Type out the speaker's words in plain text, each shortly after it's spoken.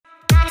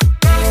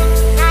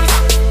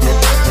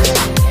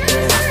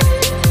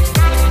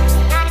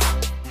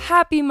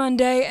Happy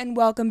Monday and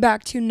welcome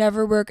back to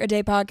Never Work a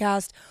Day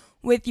podcast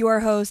with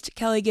your host,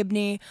 Kelly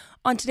Gibney.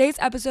 On today's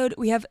episode,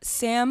 we have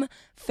Sam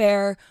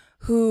Fair,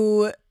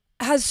 who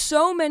has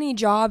so many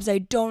jobs. I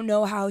don't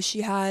know how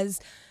she has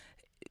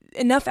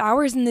enough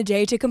hours in the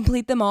day to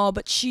complete them all,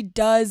 but she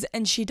does,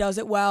 and she does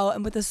it well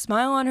and with a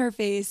smile on her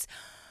face.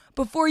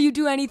 Before you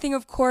do anything,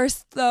 of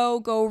course, though,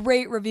 go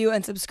rate, review,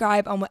 and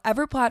subscribe on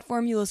whatever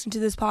platform you listen to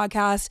this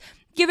podcast.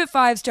 Give it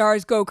 5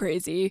 stars, go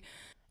crazy.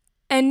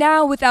 And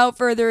now, without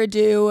further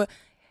ado,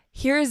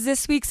 here is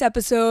this week's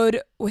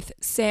episode with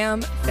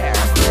Sam Fair.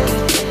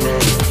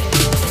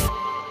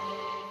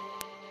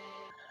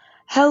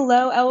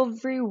 Hello,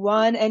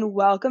 everyone, and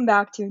welcome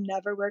back to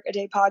Never Work a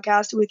Day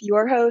podcast with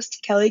your host,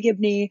 Kelly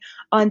Gibney.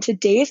 On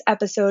today's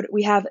episode,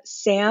 we have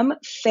Sam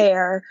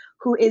Fair,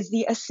 who is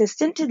the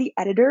assistant to the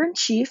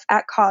editor-in-chief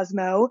at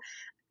Cosmo,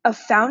 a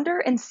founder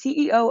and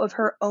CEO of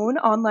her own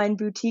online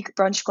boutique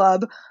brunch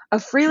club, a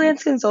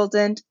freelance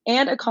consultant,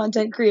 and a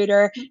content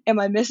creator. Am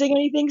I missing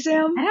anything,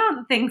 Sam? I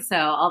don't think so,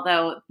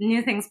 although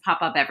new things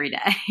pop up every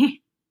day.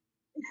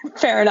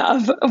 Fair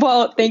enough.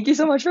 Well, thank you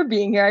so much for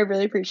being here. I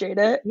really appreciate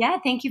it. Yeah,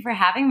 thank you for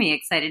having me.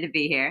 Excited to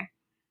be here.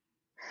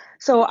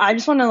 So I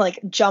just want to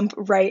jump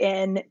right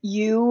in.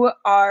 You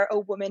are a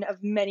woman of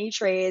many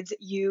trades.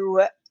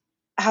 You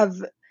have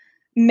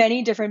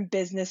many different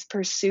business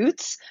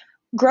pursuits.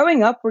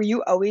 Growing up, were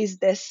you always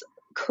this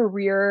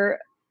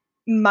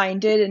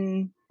career-minded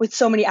and with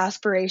so many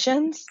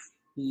aspirations?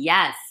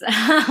 Yes,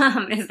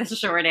 is the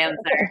short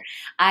answer.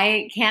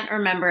 I can't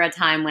remember a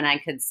time when I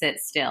could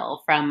sit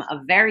still. From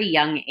a very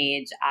young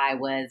age, I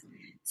was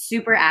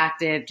super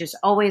active, just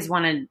always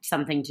wanted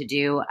something to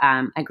do.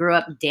 I grew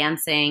up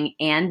dancing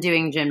and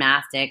doing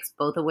gymnastics,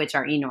 both of which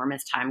are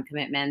enormous time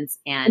commitments.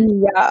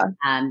 And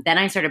then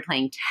I started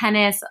playing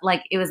tennis.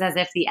 It was as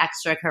if the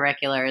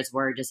extracurriculars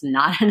were just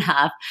not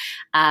enough.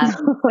 I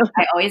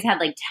always had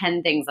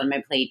 10 things on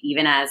my plate,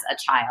 even as a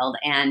child.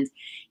 And,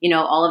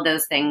 all of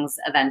those things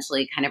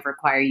eventually kind of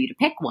require you to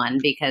pick one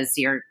because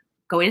you're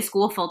going to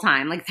school full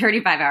time,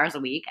 35 hours a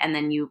week. And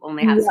then you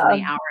only have so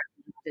many hours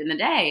in the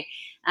day.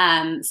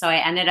 So I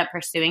ended up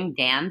pursuing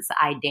dance.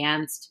 I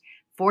danced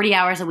 40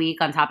 hours a week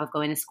on top of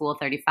going to school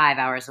 35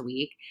 hours a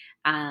week.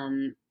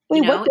 Wait,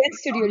 what dance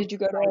studio did you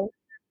go to?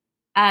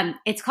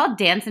 It's called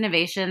Dance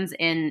Innovations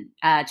in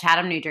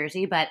Chatham, New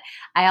Jersey, but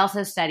I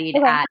also studied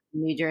at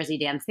New Jersey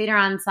Dance Theater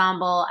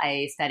Ensemble.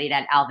 I studied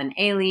at Alvin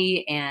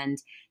Ailey and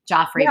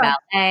Joffrey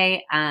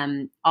Ballet,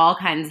 all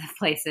kinds of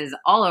places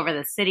all over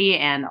the city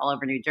and all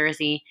over New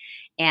Jersey.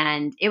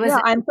 And it was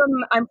I'm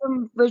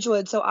from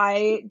Ridgewood, so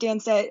I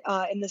danced at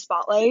in the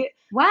Spotlight.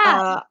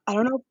 Wow. I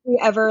don't know if we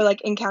ever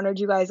encountered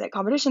you guys at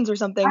competitions or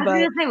something, I was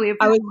gonna say we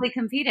probably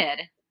competed.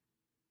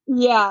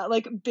 Yeah,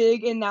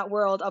 big in that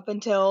world up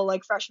until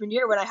freshman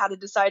year when I had to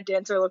decide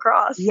dance or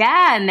lacrosse.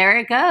 Yeah, and there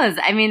it goes.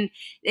 I mean,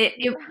 it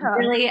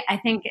really, I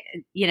think,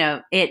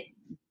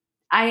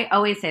 I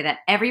always say that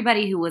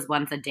everybody who was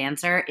once a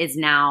dancer is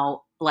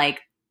now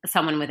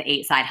someone with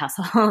 8 side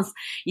hustles.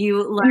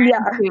 You learn to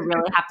really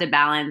have to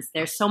balance.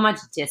 There's so much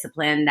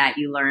discipline that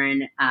you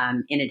learn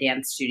in a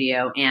dance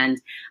studio.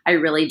 And I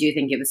really do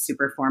think it was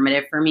super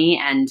formative for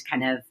me and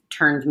kind of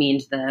turned me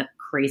into the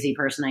crazy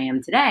person I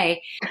am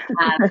today.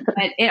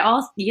 But it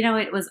also,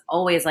 it was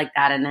always like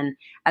that. And then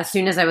as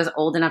soon as I was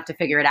old enough to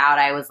figure it out,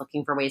 I was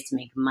looking for ways to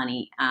make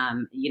money.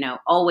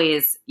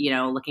 Always,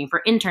 looking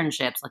for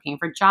internships, looking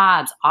for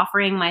jobs,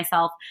 offering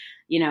myself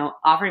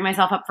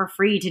up for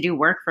free to do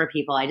work for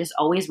people. I just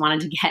always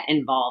wanted to get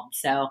involved.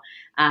 So,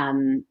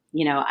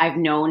 I've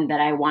known that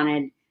I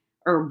wanted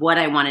or what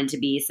I wanted to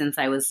be since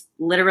I was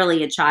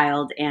literally a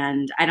child.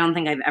 And I don't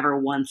think I've ever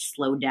once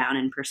slowed down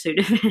in pursuit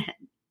of it.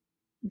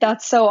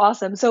 That's so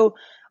awesome. So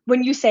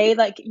when you say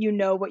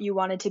what you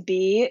wanted to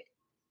be,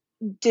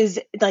 does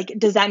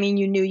that mean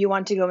you knew you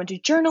wanted to go into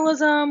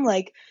journalism?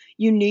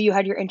 You knew you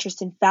had your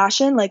interest in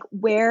fashion?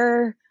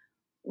 Where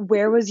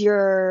was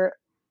your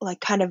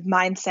kind of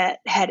mindset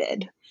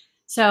headed?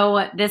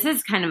 So this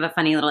is kind of a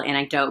funny little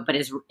anecdote, but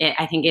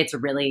I think it's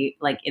really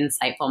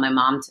insightful. My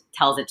mom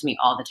tells it to me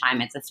all the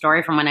time. It's a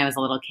story from when I was a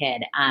little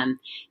kid.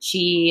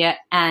 She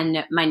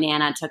and my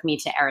Nana took me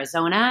to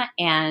Arizona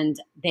and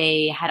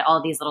they had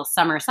all these little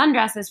summer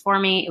sundresses for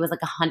me. It was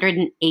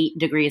 108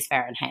 degrees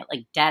Fahrenheit,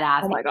 dead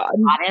ass. Oh my God.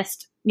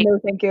 Hottest. No,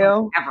 thank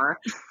you. Ever.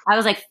 I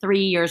was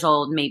 3 years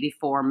old, maybe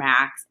 4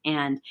 max.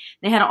 And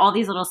they had all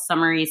these little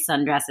summery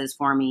sundresses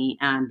for me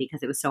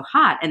because it was so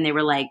hot. And they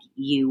were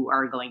you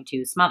are going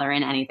to smother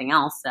in anything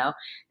else. So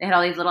they had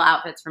all these little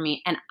outfits for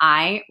me. And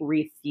I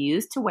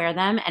refused to wear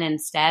them. And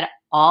instead,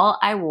 all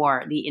I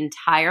wore the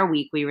entire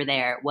week we were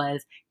there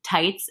was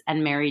tights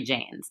and Mary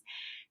Janes.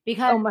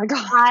 Because oh my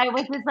God. I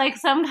was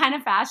just some kind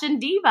of fashion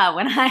diva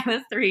when I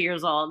was 3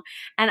 years old.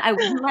 And I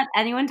wouldn't let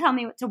anyone tell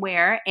me what to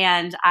wear.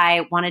 And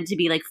I wanted to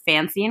be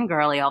fancy and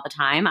girly all the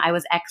time. I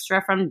was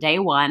extra from day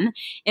one.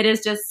 It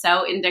is just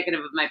so indicative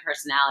of my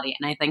personality.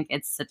 And I think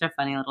it's such a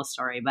funny little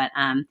story. But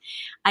that's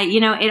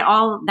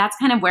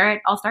kind of where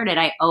it all started.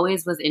 I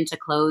always was into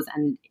clothes.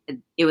 And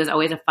it was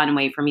always a fun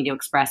way for me to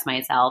express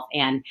myself.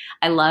 And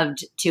I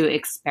loved to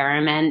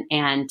experiment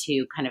and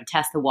to kind of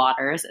test the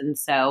waters. And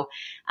so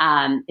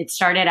it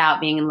started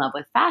out being in love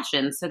with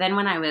fashion. So then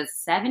when I was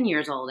 7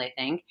 years old, I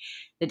think,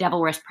 The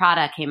Devil Wears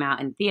Prada came out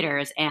in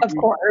theaters, and of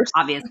course,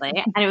 obviously,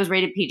 and it was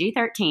rated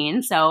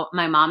PG-13. So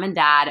my mom and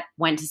dad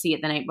went to see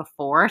it the night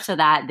before so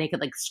that they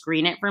could like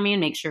screen it for me and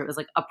make sure it was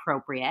like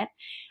appropriate.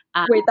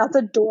 Wait, that's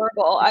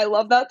adorable. I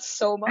love that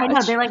so much. I know,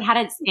 they like had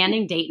a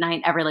standing date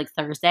night every like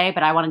Thursday,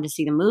 but I wanted to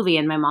see the movie,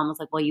 and my mom was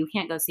like, well, you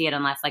can't go see it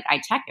unless like I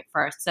check it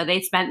first. So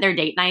they spent their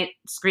date night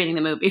screening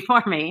the movie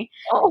for me,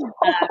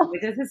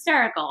 which is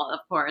hysterical, of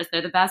course.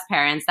 They're the best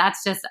parents.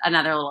 That's just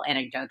another little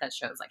anecdote that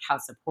shows like how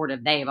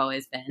supportive they've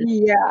always been.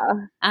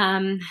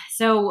 Yeah.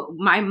 So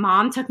my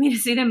mom took me to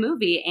see the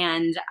movie,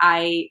 and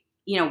I,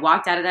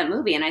 walked out of that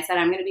movie and I said,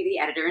 I'm going to be the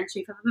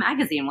editor-in-chief of a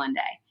magazine one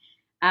day.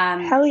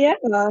 Hell yeah.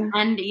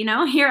 And,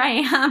 here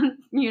I am,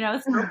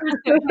 still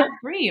pursuing that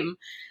dream.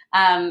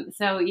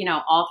 So,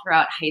 all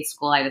throughout high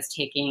school, I was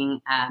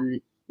taking,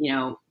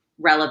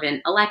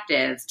 relevant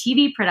electives,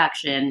 TV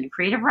production,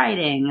 creative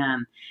writing.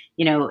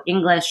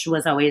 English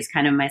was always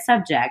kind of my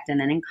subject.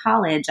 And then in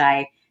college,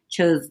 I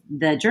chose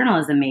the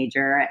journalism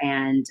major,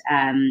 and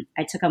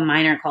I took a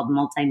minor called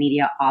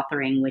multimedia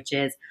authoring, which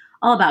is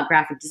all about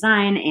graphic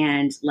design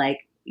and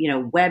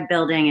web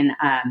building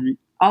and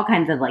all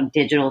kinds of like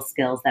digital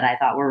skills that I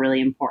thought were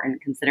really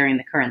important considering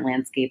the current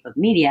landscape of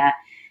media.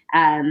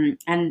 And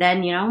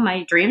then,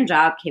 my dream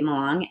job came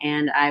along,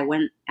 and I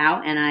went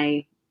out and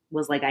I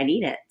was like, I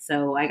need it.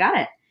 So I got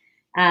it.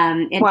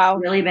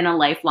 It's really been a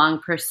lifelong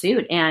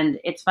pursuit. And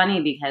it's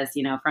funny because,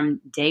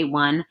 from day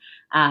one,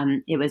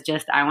 it was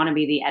just, I want to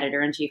be the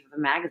editor-in-chief of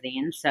a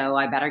magazine, so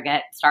I better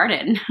get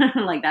started.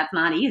 Like, that's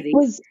not easy.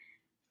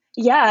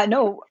 Yeah,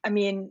 no, I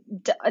mean,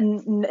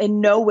 in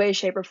no way,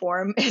 shape, or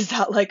form is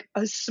that like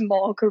a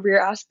small career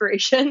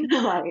aspiration.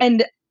 Right.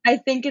 And I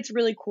think it's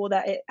really cool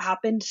that it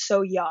happened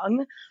so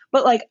young.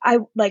 But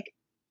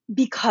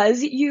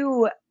because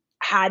you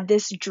had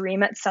this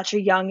dream at such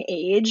a young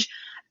age,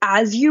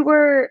 as you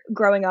were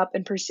growing up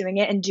and pursuing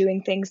it and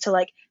doing things to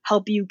like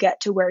help you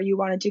get to where you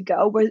wanted to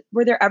go,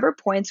 were there ever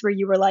points where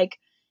you were like,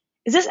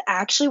 is this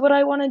actually what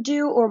I want to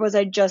do? Or was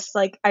I just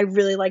like, I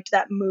really liked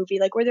that movie?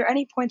 Like, were there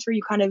any points where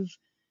you kind of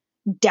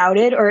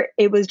doubted, or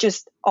it was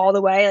just all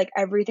the way, like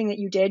everything that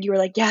you did, you were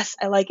like, yes,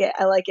 I like it.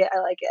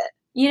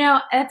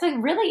 That's a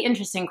really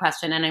interesting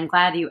question, and I'm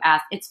glad you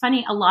asked. It's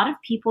funny, a lot of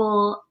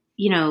people,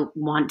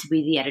 want to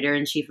be the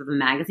editor-in-chief of a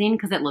magazine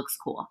because it looks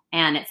cool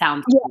and it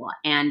sounds cool,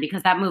 and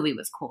because that movie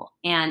was cool.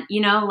 And,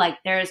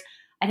 there's,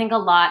 I think a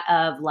lot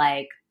of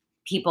like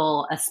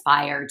people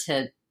aspire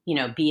to,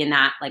 be in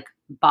that like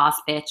boss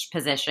bitch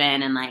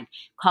position and like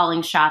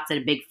calling shots at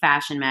a big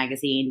fashion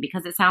magazine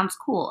because it sounds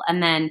cool.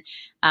 And then,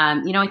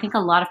 I think a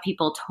lot of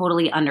people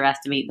totally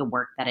underestimate the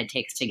work that it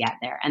takes to get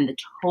there and the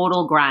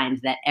total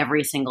grind that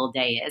every single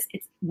day is.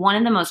 It's one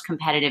of the most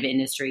competitive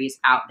industries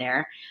out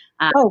there.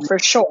 For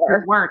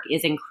sure. Work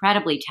is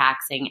incredibly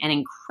taxing and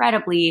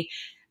incredibly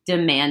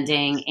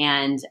demanding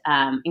and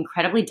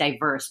incredibly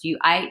diverse.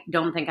 I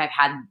don't think I've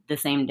had the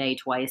same day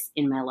twice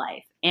in my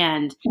life.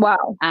 And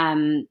wow.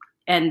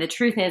 And the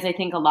truth is, I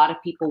think a lot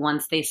of people,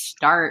 once they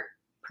start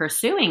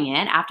pursuing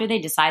it, after they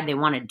decide they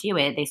want to do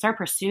it, they start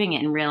pursuing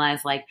it and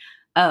realize like,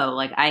 oh,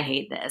 like I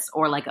hate this,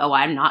 or like, oh,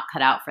 I'm not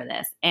cut out for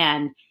this.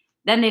 And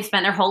then they've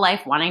spent their whole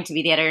life wanting to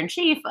be the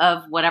editor-in-chief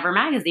of whatever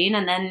magazine,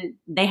 and then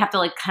they have to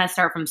like kind of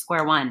start from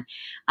square one.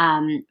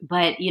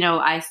 But,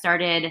 I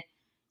started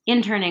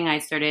interning. I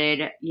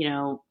started,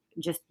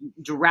 just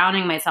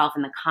drowning myself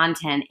in the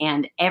content,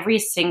 and every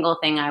single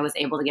thing I was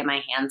able to get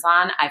my hands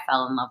on, I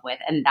fell in love with.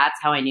 And that's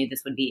how I knew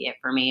this would be it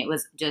for me. It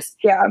was just,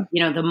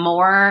 the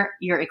more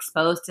you're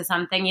exposed to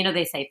something,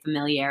 they say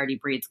familiarity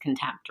breeds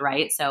contempt,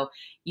 right? So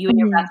you and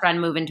your best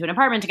friend move into an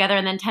apartment together,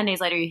 and then 10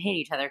 days later you hate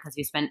each other because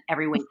you spent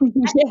every week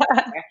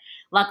together.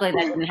 Luckily that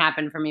didn't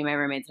happen for me. My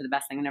roommates are the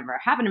best thing that ever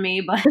happened to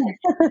me, but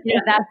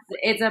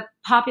it's a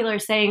popular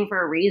saying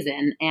for a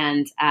reason.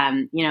 And,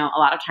 a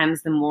lot of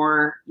times the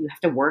more you have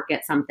to work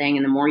at something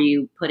and the more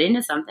you put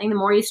into something, the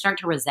more you start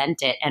to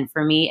resent it. And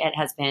for me, it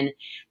has been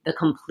the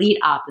complete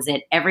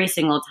opposite. Every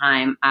single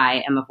time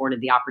I am afforded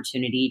the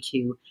opportunity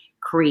to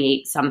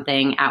create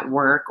something at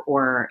work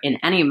or in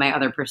any of my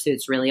other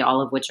pursuits, really,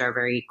 all of which are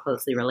very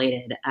closely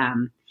related,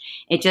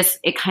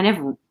 it kind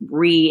of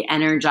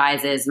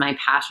re-energizes my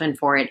passion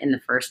for it in the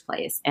first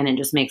place. And it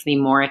just makes me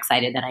more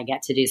excited that I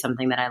get to do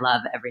something that I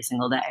love every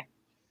single day.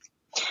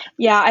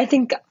 Yeah, I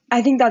think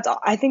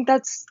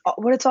that's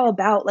what it's all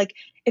about. Like,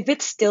 if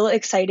it's still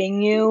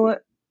exciting you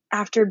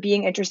after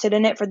being interested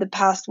in it for the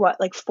past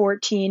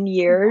 14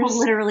 years,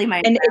 literally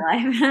my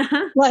entire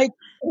life. Like,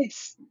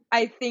 it's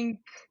I think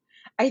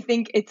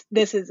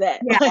this is it.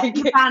 Yeah, like,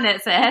 you found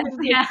it, sis.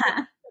 Yeah.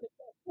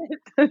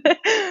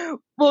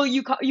 Well,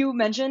 you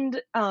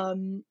mentioned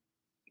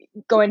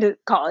going to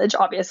college,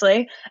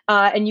 obviously,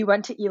 and you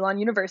went to Elon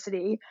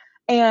University.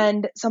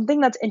 And something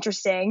that's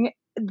interesting,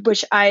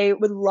 which I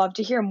would love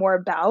to hear more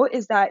about,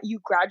 is that you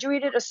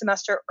graduated a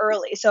semester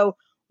early. So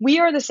we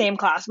are the same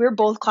class. We were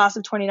both class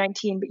of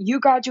 2019, but you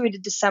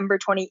graduated December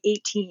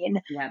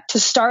 2018 to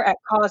start at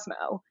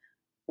Cosmo.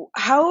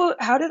 How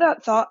did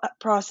that thought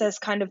process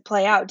kind of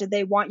play out? Did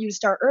they want you to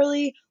start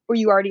early? Were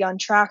you already on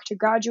track to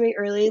graduate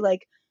early?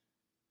 Like,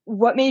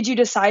 what made you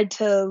decide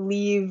to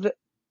leave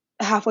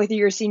halfway through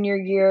your senior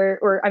year,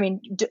 or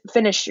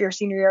finish your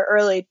senior year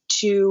early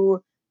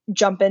to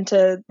jump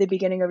into the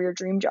beginning of your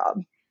dream job?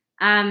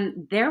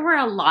 There were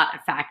a lot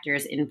of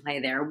factors in play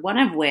there, one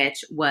of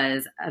which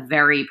was a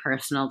very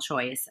personal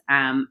choice.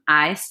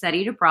 I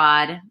studied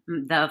abroad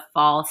the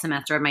fall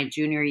semester of my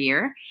junior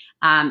year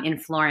in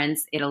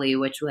Florence, Italy,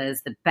 which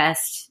was the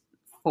best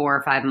 4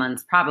 or 5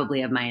 months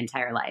probably of my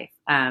entire life.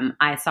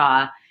 I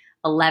saw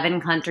 11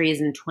 countries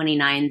and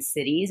 29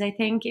 cities, I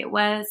think it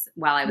was,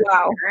 while I was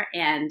there.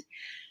 And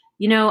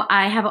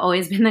I have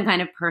always been the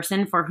kind of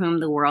person for whom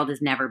the world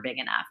is never big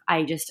enough.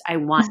 I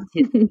want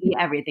to see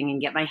everything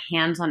and get my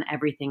hands on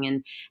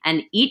everything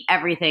and eat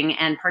everything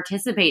and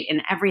participate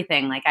in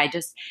everything. Like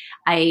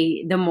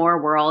the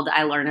more world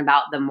I learn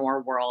about, the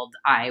more world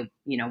I,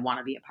 want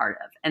to be a part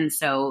of. And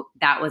so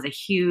that was a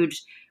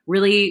huge,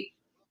 really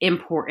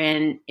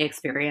important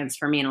experience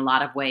for me in a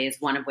lot of ways.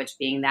 One of which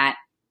being that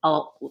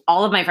all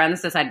of my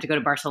friends decided to go to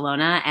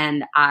Barcelona,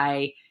 and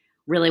I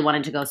really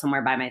wanted to go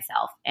somewhere by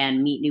myself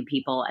and meet new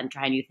people and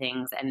try new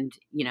things and,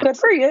 good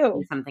for you.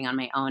 Do something on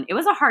my own. It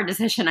was a hard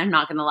decision, I'm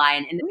not going to lie.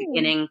 And in the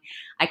beginning,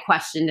 I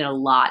questioned it a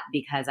lot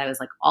because I was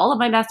like, all of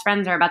my best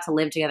friends are about to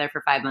live together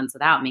for 5 months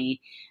without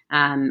me.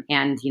 And,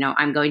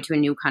 I'm going to a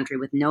new country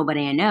with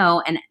nobody I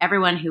know. And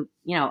everyone who,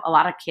 a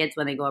lot of kids,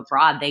 when they go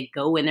abroad, they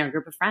go in their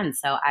group of friends.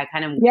 So I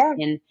kind of went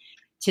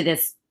into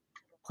this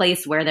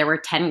place where there were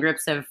 10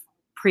 groups of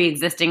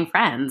pre-existing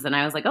friends. And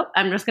I was like, oh,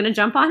 I'm just going to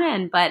jump on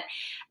in. But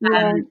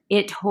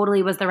it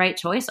totally was the right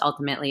choice.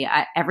 Ultimately,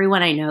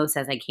 everyone I know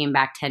says I came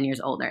back 10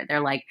 years older.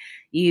 They're like,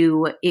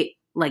 it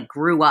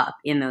grew up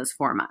in those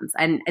 4 months.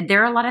 And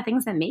there are a lot of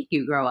things that make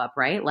you grow up,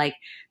 right? Like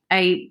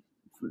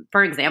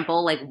for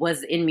example,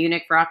 was in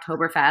Munich for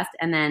Oktoberfest.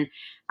 And then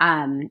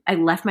I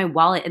left my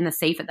wallet in the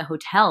safe at the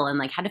hotel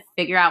and had to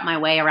figure out my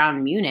way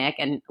around Munich.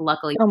 And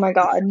luckily, oh my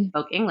God, I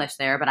spoke English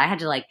there, but I had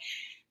to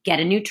get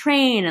a new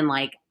train, and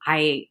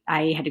I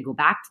had to go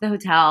back to the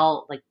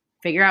hotel,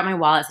 figure out my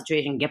wallet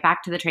situation, get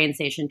back to the train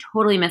station,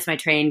 totally miss my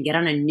train, get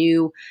on a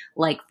new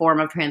form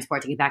of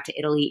transport to get back to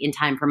Italy in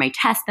time for my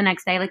test the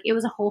next day. It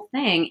was a whole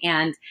thing.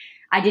 And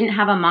I didn't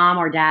have a mom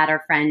or dad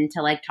or friend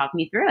to talk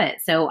me through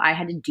it. So I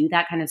had to do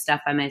that kind of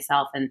stuff by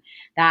myself. And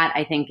that,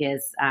 I think,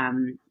 is,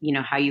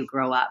 how you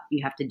grow up.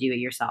 You have to do it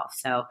yourself.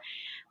 So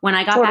when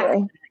I got back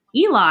to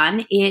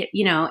Elon,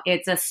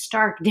 it's a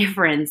stark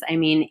difference. I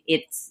mean,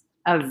 it's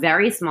a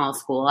very small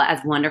school,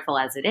 as wonderful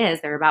as it is.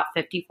 There are about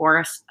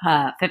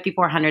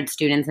 5,400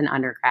 students in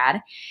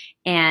undergrad.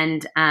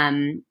 And,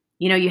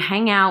 you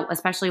hang out,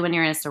 especially when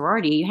you're in a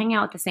sorority, you hang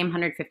out with the same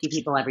 150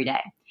 people every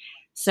day.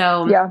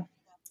 So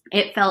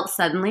it felt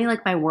suddenly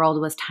like my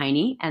world was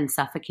tiny and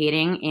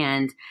suffocating,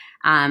 and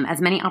as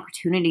many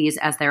opportunities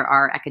as there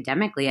are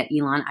academically at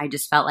Elon, I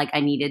just felt like I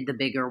needed the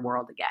bigger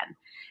world again.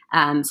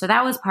 So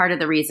that was part of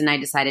the reason I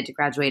decided to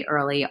graduate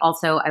early.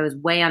 Also, I was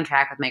way on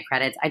track with my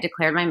credits. I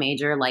declared my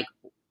major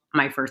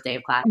my first day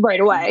of class.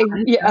 Right away.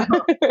 Yeah.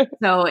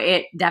 So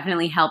it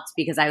definitely helped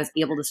because I was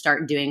able to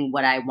start doing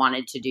what I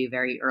wanted to do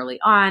very early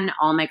on.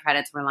 All my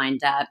credits were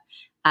lined up.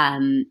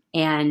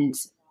 And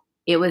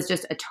it was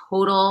just a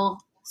total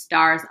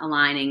stars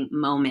aligning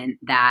moment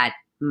that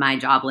my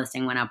job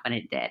listing went up when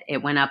it did.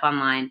 It went up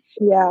online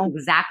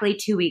exactly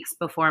 2 weeks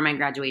before my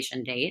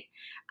graduation date.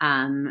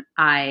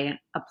 I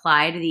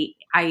applied the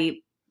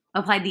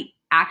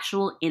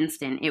actual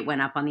instant it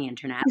went up on the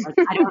internet.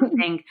 I don't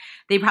think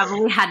they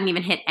probably hadn't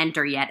even hit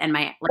enter yet, and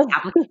my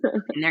application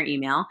was in their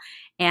email.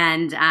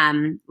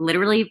 And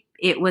literally,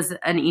 it was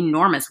an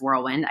enormous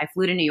whirlwind. I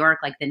flew to New York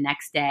the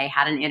next day,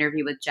 had an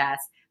interview with Jess,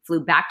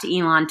 flew back to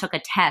Elon, took a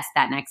test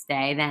that next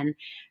day, then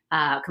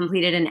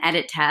completed an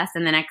edit test,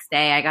 and the next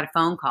day I got a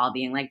phone call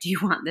being like, "Do you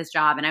want this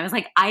job?" And I was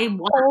like, "I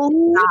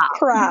want this job."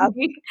 Crap!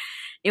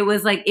 It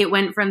was it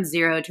went from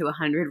 0 to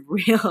 100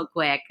 real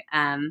quick.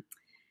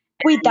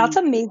 Wait, that's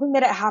amazing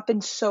that it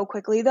happened so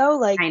quickly,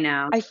 though. I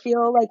know. I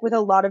feel with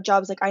a lot of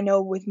jobs, I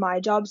know with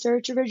my job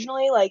search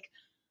originally,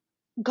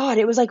 God,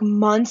 it was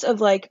months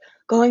of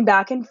going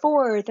back and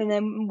forth, and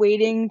then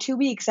waiting 2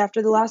 weeks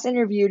after the last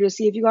interview to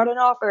see if you got an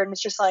offer, and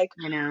it's just I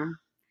know.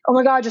 Oh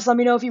my God, just let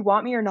me know if you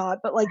want me or not.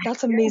 But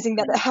that's amazing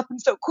that it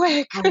happened so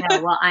quick. I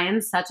know. Well, I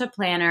am such a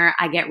planner.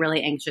 I get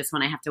really anxious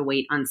when I have to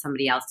wait on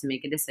somebody else to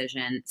make a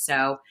decision.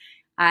 So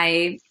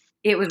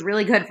it was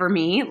really good for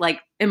me,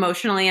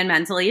 emotionally and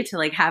mentally,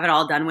 to have it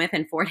all done with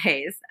in 4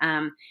 days.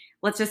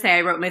 Let's just say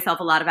I wrote myself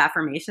a lot of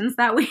affirmations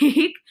that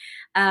week.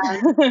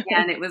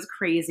 And it was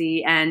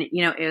crazy. And,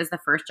 it was the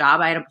first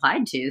job I had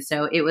applied to.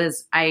 So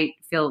I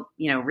feel,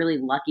 really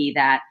lucky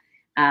that,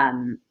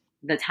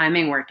 the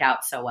timing worked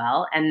out so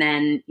well. And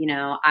then,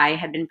 I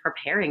had been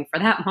preparing for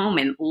that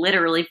moment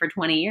literally for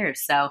 20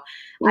 years. So I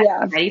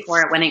was ready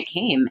for it when it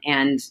came.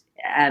 And,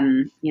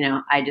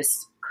 I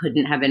just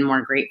couldn't have been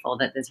more grateful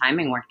that the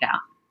timing worked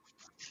out.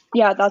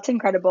 Yeah, that's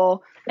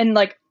incredible. And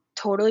like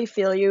totally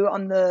feel you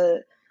on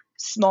the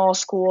small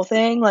school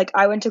thing. Like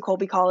I went to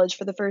Colby College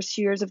for the first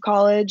 2 years of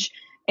college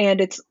and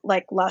it's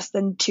like less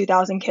than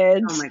 2,000 Oh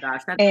kids. my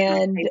gosh, that's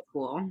And high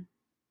school.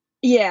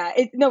 yeah,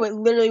 it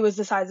literally was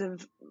the size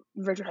of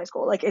Virgin High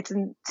School. Like it's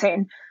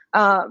insane.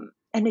 And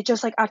it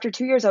just like after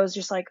 2 years I was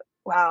just like,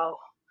 wow,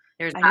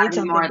 There's I gotta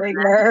need be more something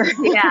than bigger.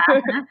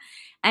 that. Yeah.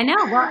 I know.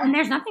 Well, and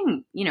there's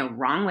nothing,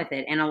 wrong with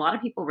it. And a lot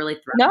of people really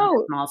thrive in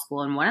No. small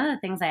school. And one of the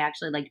things I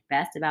actually liked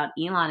best about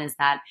Elon is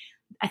that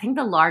I think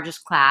the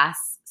largest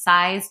class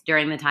size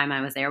during the time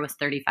I was there was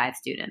 35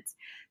 students.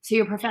 So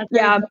your professors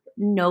Yeah.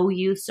 know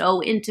you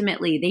so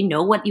intimately. They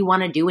know what you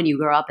want to do when you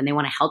grow up and they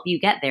want to help you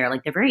get there.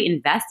 Like they're very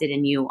invested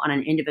in you on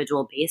an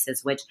individual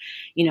basis, which,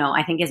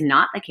 I think is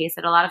not the case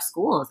at a lot of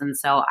schools. And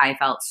so I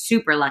felt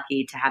super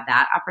lucky to have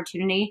that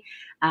opportunity.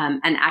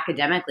 And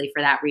academically,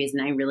 for that reason,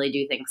 I really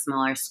do think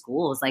smaller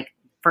schools, like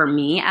for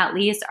me at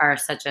least, are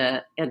such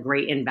a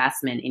great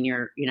investment in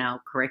your,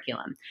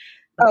 curriculum.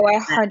 Oh, I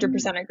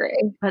 100%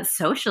 agree. But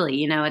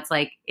socially, it's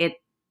like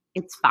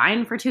it's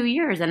fine for 2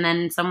 years. And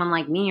then someone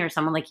like me or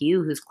someone like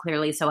you who's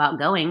clearly so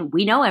outgoing,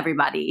 we know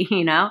everybody,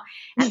 and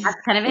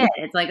that's kind of it.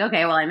 It's like,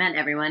 okay, well, I met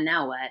everyone.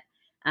 Now what?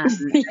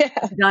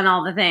 Yeah. Done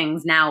all the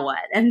things. Now what?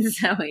 And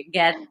so it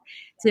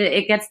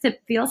gets to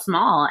feel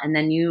small. And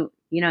then you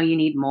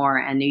need more.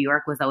 And New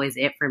York was always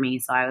it for me.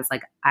 So I was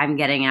like, I'm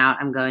getting out.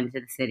 I'm going to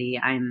the city.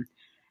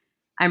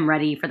 I'm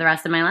ready for the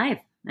rest of my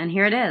life. And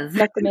here it is.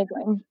 That's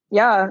amazing.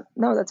 Yeah,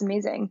 no, that's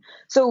amazing.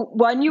 So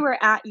when you were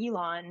at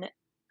Elon,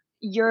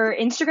 your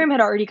Instagram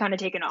had already kind of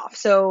taken off.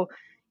 So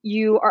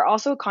you are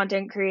also a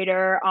content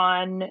creator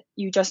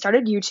you just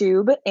started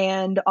YouTube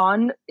and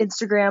on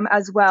Instagram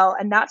as well.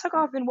 And that took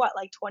off in what,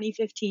 like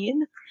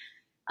 2015?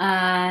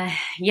 Yeah,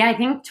 I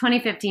think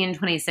 2015,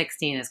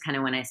 2016 is kind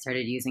of when I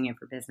started using it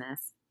for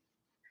business.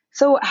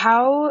 So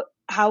how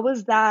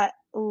was that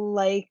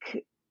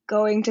like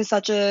going to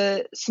such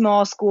a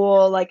small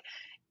school? Like,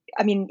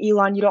 I mean,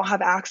 Elon, you don't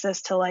have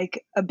access to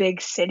like a big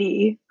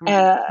city,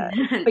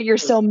 but you're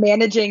still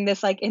managing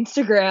this like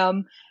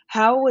Instagram.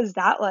 How was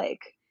that like?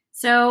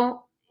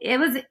 So it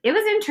was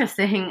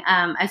interesting.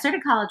 I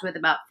started college with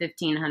about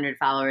 1,500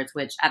 followers,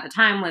 which at the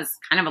time was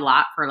kind of a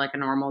lot for like a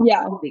normal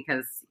school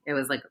because it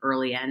was like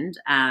early end.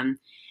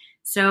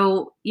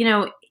 So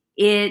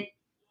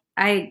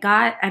I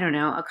got, I don't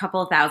know, a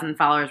couple of thousand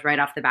followers right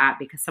off the bat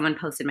because someone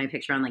posted my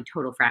picture on like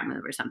Total Frat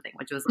Move or something,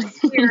 which was like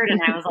weird. And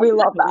I was like, we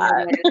love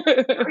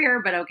that.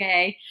 Weird, but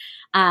okay.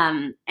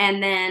 And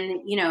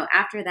then,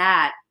 after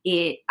that,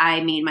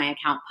 I made my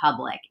account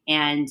public.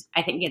 And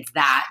I think it's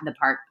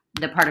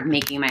the part of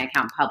making my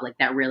account public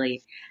that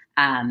really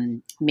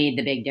made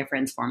the big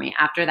difference for me.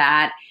 After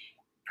that,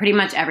 pretty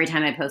much every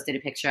time I posted a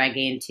picture, I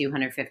gained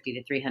 250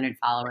 to 300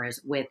 followers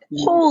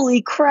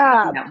holy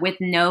crap, with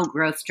no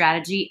growth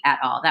strategy at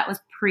all. That was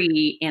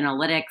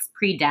pre-analytics,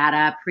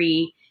 pre-data,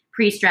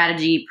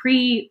 pre-strategy,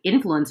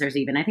 pre-influencers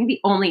even. I think the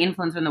only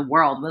influencer in the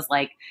world was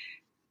like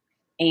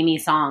Amy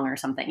Song or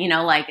something,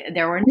 like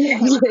there were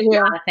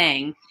not a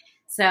thing.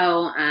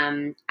 So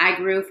I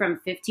grew from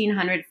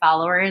 1,500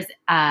 followers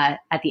at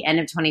the end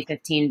of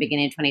 2015,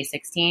 beginning of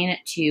 2016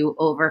 to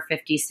over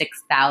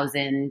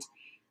 56,000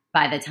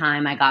 by the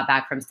time I got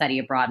back from study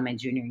abroad my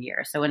junior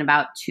year. So in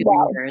about 2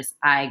 years,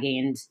 I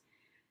gained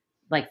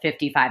like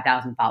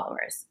 55,000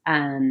 followers,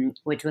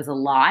 which was a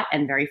lot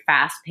and very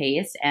fast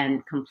paced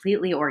and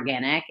completely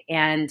organic.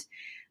 And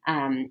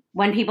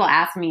when people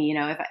ask me,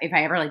 if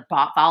I ever like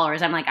bought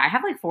followers, I'm like, I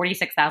have like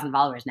 46,000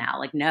 followers now.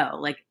 Like, no,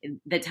 like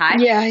the tide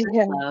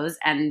flows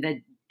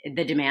and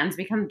the demands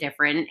become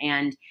different.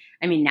 And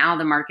I mean, now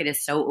the market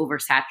is so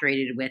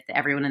oversaturated with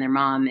everyone and their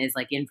mom is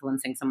like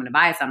influencing someone to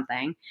buy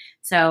something.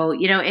 So,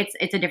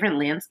 it's a different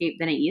landscape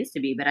than it used to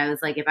be. But I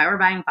was like, if I were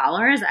buying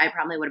followers, I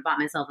probably would have bought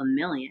myself 1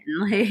 million.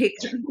 Like,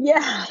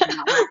 yeah.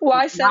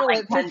 Why settle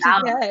like at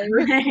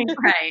 50K?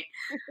 Right.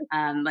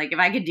 Like if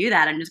I could do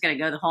that, I'm just going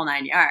to go the whole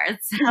 9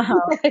 yards.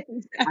 So,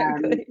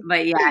 exactly.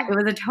 But yeah, it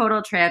was a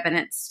total trip and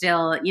it's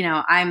still,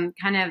 I'm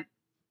kind of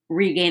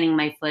regaining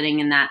my footing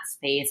in that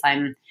space.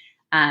 I'm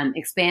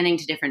expanding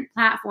to different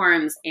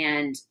platforms.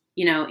 And,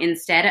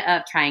 instead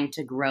of trying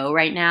to grow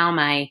right now,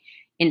 my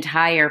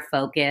entire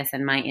focus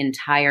and my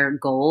entire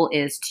goal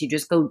is to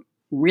just go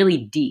really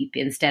deep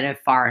instead of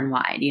far and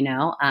wide,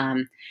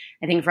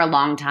 I think for a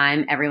long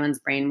time, everyone's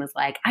brain was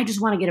like, I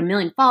just want to get 1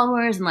 million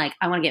followers and like,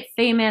 I want to get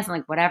famous and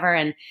like whatever.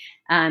 And,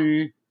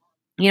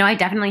 I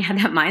definitely had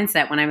that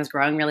mindset when I was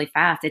growing really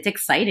fast. It's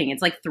exciting.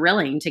 It's like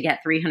thrilling to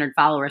get 300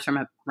 followers from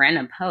a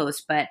random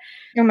post. But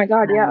oh my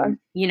God,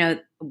 yeah.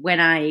 When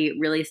I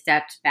really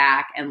stepped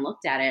back and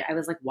looked at it, I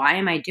was like, why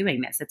am I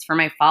doing this? It's for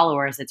my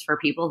followers. It's for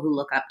people who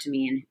look up to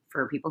me and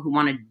for people who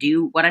want to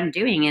do what I'm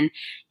doing. And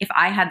if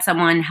I had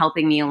someone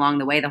helping me along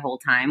the way the whole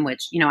time,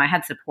 which, I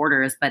had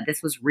supporters, but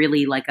this was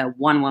really like a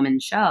one-woman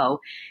show.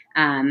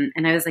 And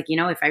I was like,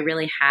 if I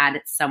really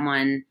had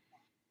someone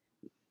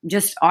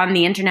just on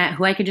the internet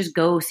who I could just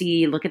go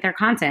see, look at their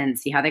content,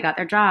 see how they got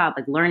their job,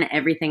 like learn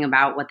everything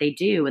about what they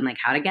do and like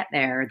how to get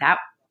there.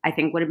 I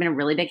think would have been a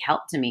really big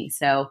help to me.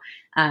 So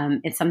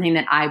it's something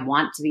that I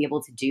want to be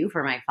able to do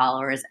for my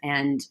followers.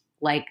 And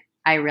like,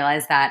 I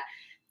realized that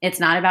it's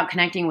not about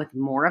connecting with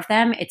more of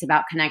them. It's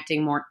about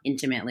connecting more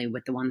intimately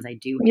with the ones I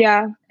do have.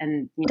 Yeah,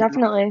 and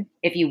definitely.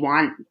 If you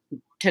want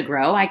to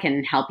grow, I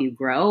can help you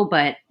grow.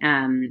 But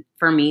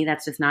for me,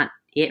 that's just not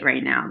it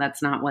right now.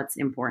 That's not what's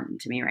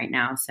important to me right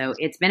now. So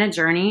it's been a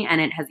journey,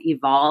 and it has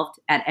evolved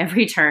at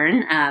every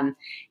turn.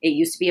 It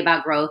used to be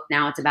about growth.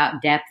 Now it's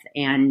about depth.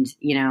 And,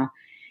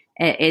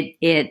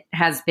 it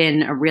has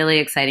been a really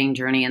exciting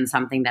journey, and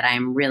something that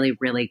I'm really,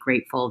 really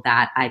grateful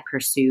that I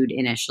pursued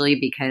initially,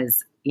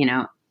 because,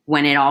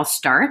 when it all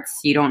starts,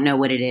 you don't know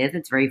what it is.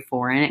 It's very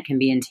foreign. It can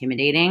be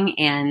intimidating.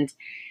 And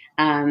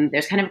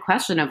there's kind of a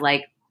question of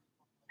like,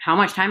 how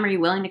much time are you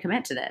willing to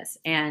commit to this?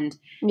 And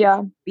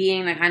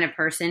being the kind of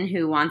person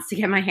who wants to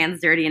get my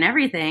hands dirty and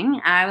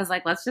everything, I was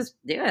like, let's just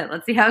do it.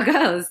 Let's see how it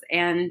goes.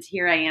 And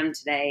here I am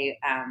today.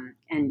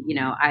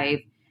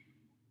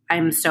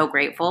 I'm so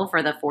grateful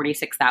for the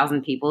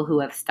 46,000 people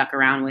who have stuck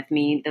around with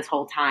me this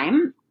whole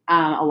time.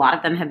 A lot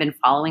of them have been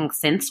following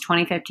since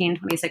 2015,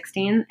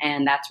 2016,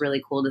 and that's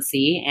really cool to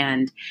see.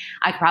 And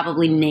I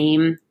probably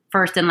name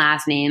first and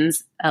last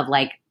names of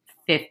like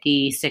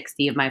 50,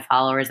 60 of my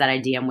followers that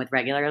I DM with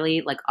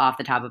regularly, like off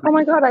the top of my head. Oh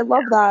my God, I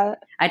love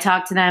that. I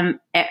talk to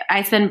them.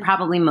 I spend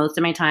probably most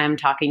of my time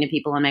talking to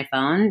people on my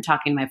phone,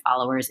 talking to my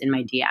followers in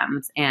my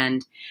DMs.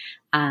 And,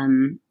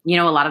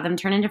 a lot of them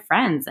turn into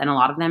friends, and a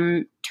lot of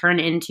them turn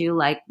into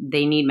like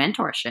they need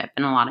mentorship,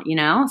 and a lot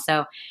of,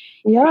 so.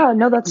 Yeah,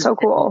 no, that's so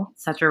cool.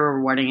 Such a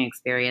rewarding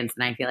experience.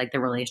 And I feel like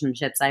the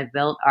relationships I've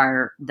built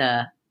are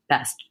the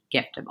best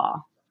gift of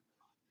all.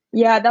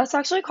 Yeah, that's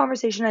actually a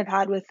conversation I've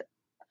had with,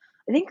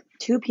 I think,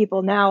 2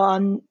 people now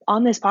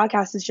on this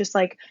podcast. Is just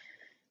like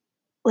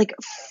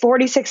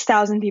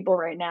 46,000 people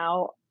right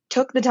now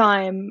took the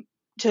time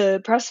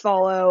to press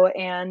follow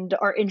and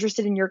are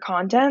interested in your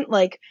content.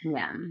 Like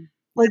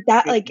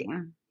that, like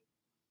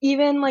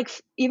even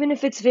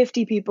if it's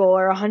 50 people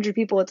or 100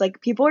 people, it's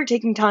like people are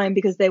taking time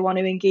because they want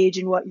to engage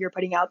in what you're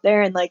putting out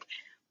there. And like,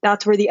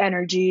 that's where the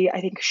energy, I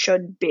think,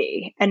 should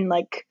be. And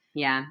like,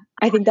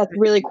 I think that's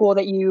really cool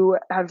that you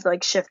have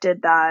like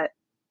shifted that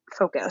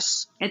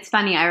focus. It's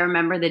funny. I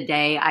remember the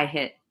day I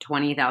hit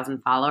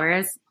 20,000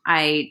 followers,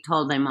 I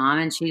told my mom,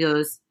 and she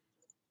goes,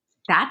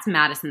 "That's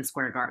Madison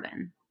Square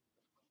Garden."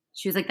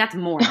 She was like, "That's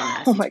more than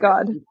that." Oh my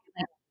God.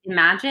 Like,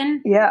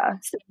 imagine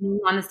standing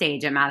on the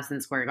stage at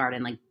Madison Square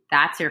Garden. Like,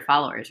 that's your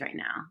followers right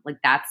now. Like,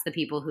 that's the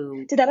people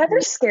who. Did that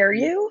ever scare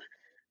you?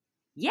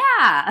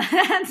 Yeah.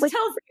 It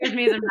still scares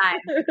me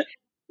sometimes.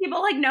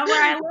 People like know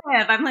where I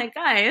live. I'm like,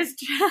 guys,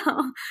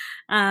 chill.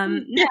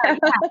 It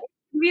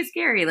can be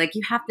scary. Like,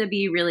 you have to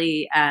be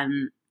really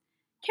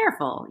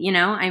careful,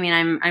 I mean,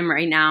 I'm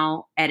right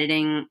now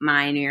editing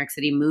my New York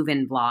City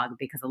move-in vlog,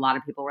 because a lot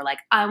of people were like,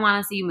 I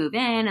want to see you move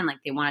in, and like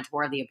they want to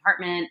tour the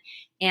apartment.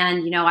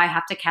 And I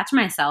have to catch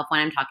myself when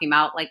I'm talking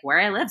about like where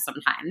I live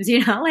sometimes,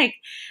 the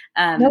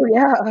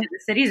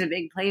city's a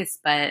big place,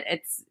 but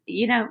it's,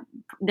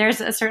 there's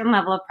a certain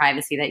level of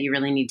privacy that you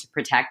really need to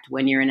protect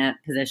when you're in a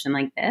position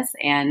like this.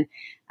 And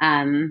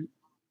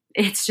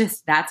it's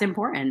just, that's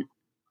important.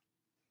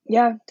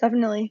 Yeah,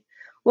 definitely.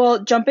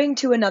 Well, jumping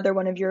to another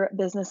one of your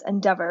business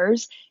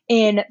endeavors,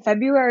 in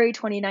February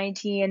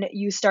 2019,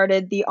 you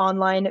started the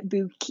online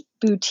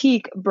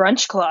boutique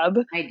brunch club.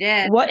 I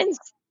did.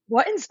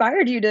 What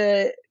inspired you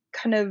to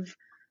kind of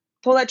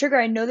pull that trigger?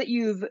 I know that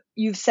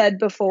you've said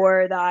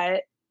before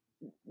that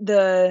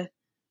the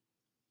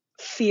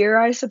fear,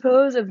 I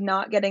suppose, of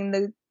not getting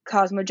the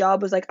Cosmo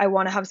job was like, I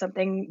want to have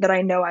something that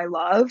I know I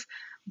love.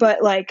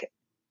 But like,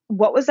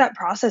 what was that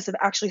process of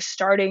actually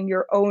starting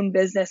your own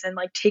business and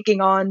like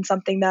taking on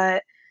something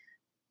that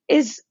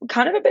is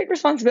kind of a big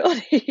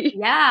responsibility?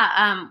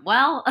 Yeah.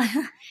 Well,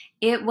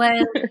 it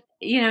was,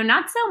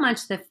 not so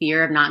much the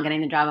fear of not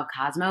getting the job of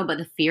Cosmo, but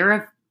the fear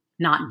of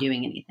not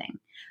doing anything.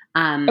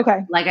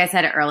 Okay. Like I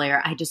said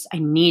earlier, I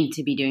need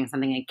to be doing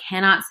something. I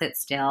cannot sit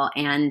still.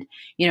 And,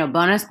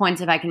 bonus points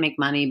if I can make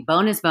money,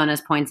 bonus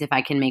points if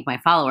I can make my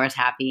followers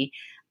happy.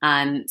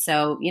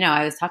 So,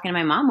 I was talking to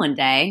my mom one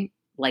day,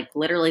 like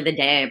literally the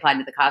day I applied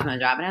to the Cosmo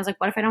job. And I was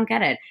like, what if I don't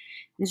get it?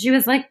 And she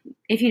was like,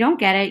 if you don't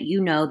get it,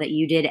 that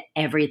you did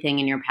everything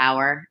in your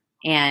power,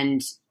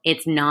 and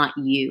it's not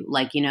you.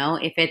 Like, if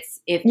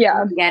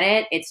you get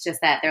it, it's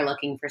just that they're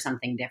looking for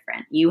something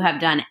different. You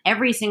have done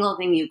every single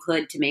thing you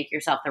could to make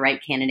yourself the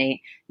right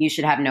candidate. You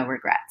should have no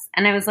regrets.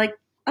 And I was like,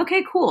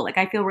 okay, cool. Like,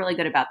 I feel really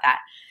good about that.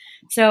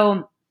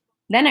 So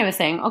then I was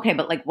saying, okay,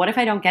 but like, what if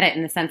I don't get it,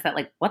 in the sense that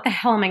like, what the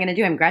hell am I going to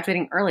do? I'm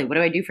graduating early. What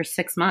do I do for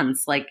 6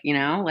 months? Like,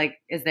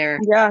 is there,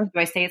 do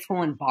I stay at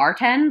school and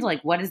bartend?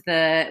 Like, what is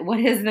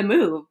the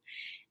move?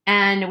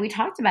 And we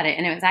talked about it,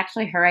 and it was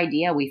actually her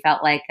idea. We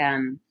felt like,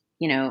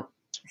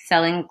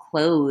 selling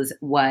clothes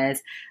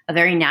was a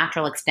very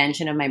natural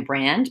extension of my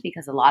brand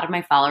because a lot of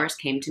my followers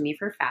came to me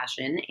for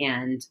fashion,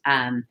 and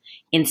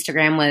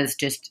Instagram was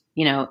just,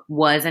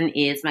 was and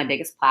is my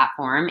biggest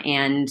platform.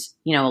 And,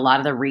 a lot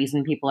of the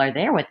reason people are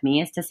there with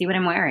me is to see what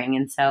I'm wearing.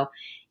 And so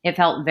it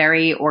felt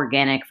very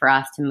organic for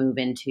us to move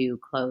into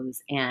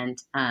clothes.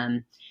 And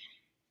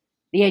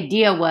the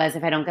idea was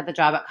if I don't get the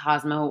job at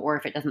Cosmo, or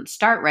if it doesn't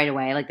start right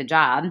away, like the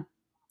job,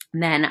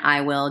 then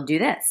I will do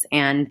this.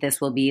 And this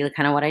will be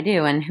kind of what I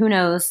do. And who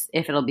knows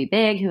if it'll be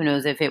big, who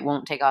knows if it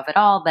won't take off at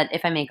all. But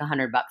if I make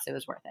 $100, it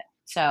was worth it.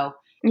 So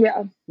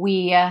yeah,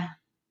 we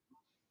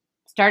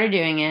started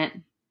doing it.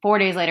 4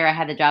 days later, I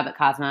had the job at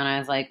Cosmo, and I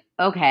was like,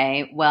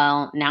 okay,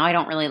 well, now I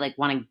don't really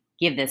want to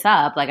give this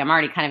up. Like, I'm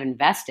already kind of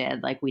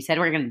invested. Like, we said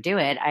we're going to do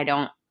it. I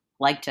don't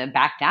like to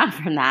back down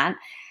from that.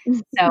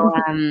 So,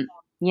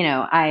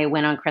 I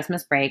went on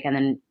Christmas break, and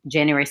then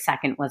January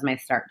 2nd was my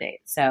start date.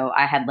 So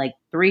I had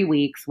 3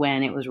 weeks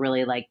when it was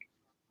really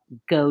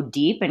go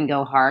deep and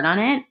go hard on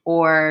it,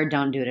 or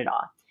don't do it at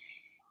all.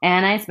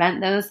 And I spent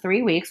those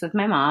 3 weeks with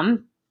my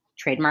mom,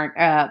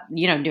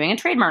 doing a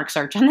trademark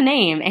search on the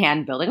name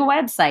and building a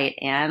website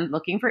and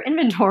looking for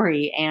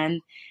inventory.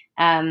 And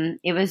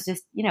it was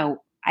just,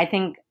 I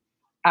think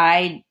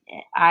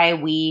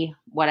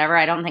whatever,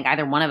 I don't think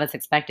either one of us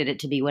expected it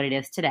to be what it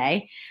is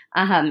today.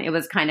 It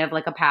was kind of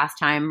like a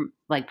pastime,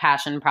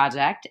 passion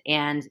project.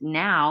 And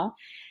now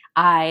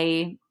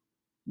I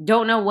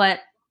don't know what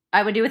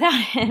I would do without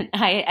it.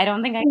 I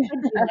don't think I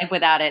could do life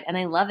without it. And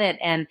I love it.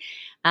 And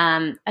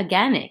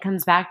again, it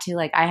comes back to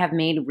I have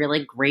made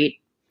really great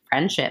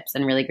friendships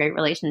and really great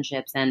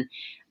relationships. And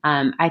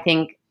I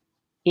think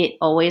it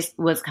always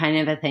was kind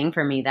of a thing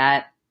for me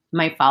that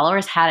my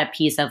followers had a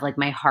piece of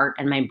my heart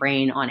and my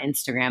brain on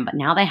Instagram, but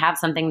now they have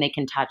something they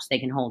can touch, they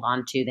can hold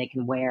on to, they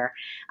can wear.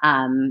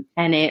 And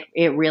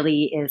it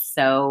really is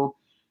so,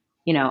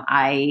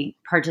 I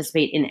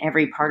participate in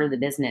every part of the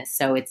business.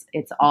 So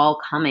it's all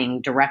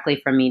coming directly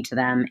from me to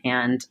them.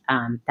 And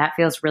that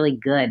feels really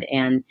good.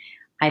 And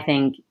I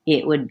think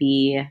it would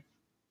be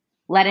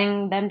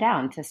letting them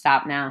down to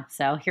stop now.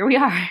 So here we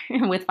are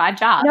with 5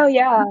 jobs. No,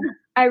 yeah.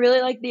 I really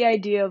like the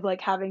idea of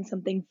having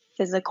something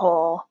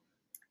physical,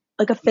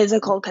 a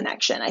physical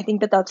connection. I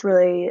think that's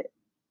really,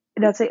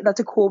 that's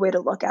a cool way to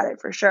look at it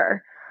for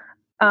sure.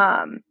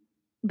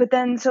 But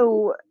then,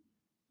 so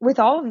with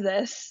all of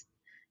this,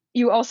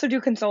 you also do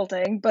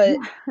consulting, but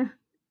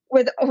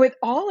with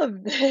all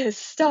of this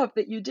stuff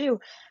that you do,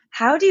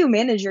 how do you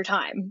manage your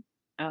time?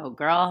 Oh,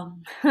 girl.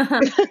 I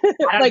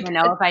don't even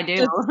know if I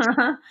do.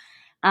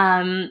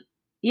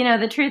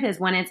 The truth is,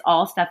 when it's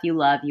all stuff you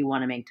love, you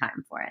want to make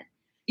time for it.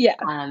 Yeah.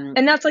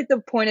 And that's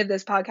the point of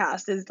this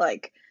podcast is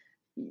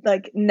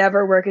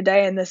never work a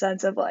day, in the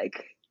sense of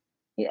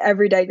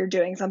every day you're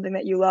doing something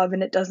that you love,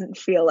 and it doesn't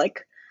feel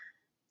like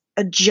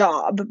a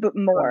job, but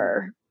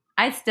more.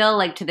 I still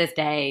to this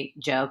day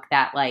joke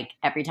that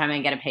every time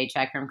I get a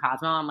paycheck from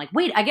Cosmo, I'm like,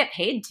 wait, I get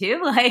paid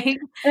too?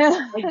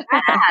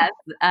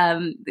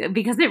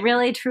 Because it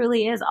really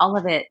truly is all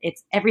of it.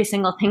 It's every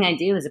single thing I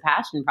do is a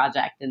passion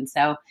project. And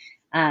so,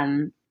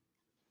 time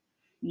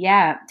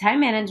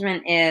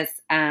management is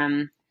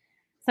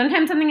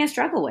sometimes something I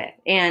struggle with.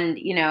 And,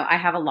 I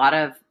have a lot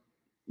of,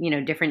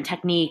 different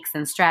techniques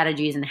and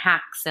strategies and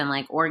hacks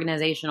and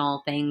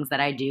organizational things that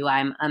I do.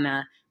 I'm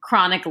a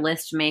chronic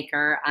list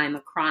maker. I'm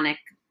a chronic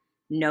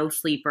no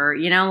sleeper,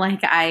 there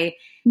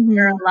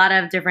are a lot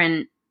of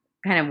different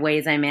kind of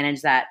ways I manage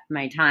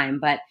my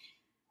time. But,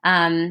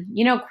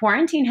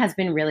 quarantine has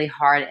been really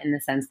hard in the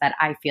sense that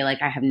I feel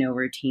like I have no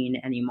routine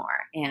anymore.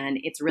 And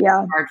it's really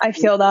hard. I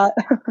feel that.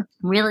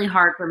 Really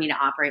hard for me to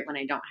operate when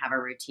I don't have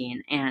a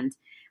routine. And,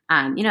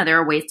 there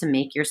are ways to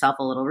make yourself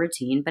a little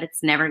routine, but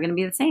it's never going to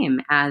be the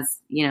same as,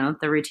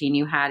 the routine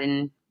you had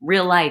in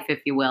real life, if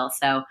you will.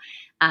 So,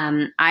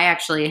 I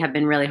actually have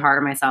been really hard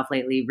on myself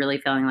lately, really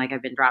feeling like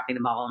I've been dropping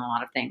the ball on a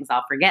lot of things.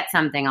 I'll forget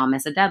something. I'll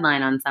miss a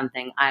deadline on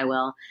something. I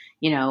will,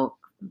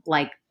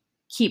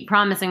 keep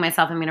promising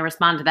myself I'm going to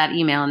respond to that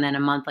email. And then a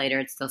month later,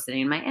 it's still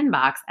sitting in my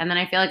inbox. And then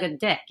I feel like a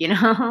dick,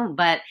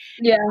 but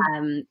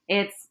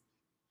it's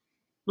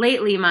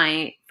lately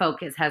my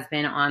focus has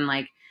been on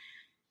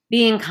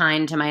being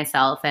kind to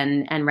myself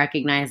and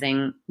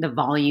recognizing the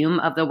volume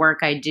of the work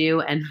I do,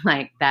 and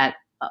that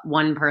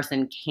one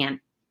person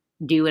can't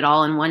do it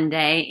all in one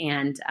day.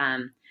 And,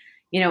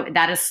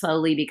 that is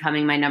slowly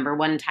becoming my number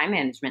one time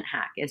management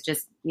hack. Is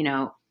just,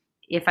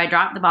 if I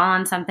drop the ball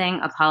on something,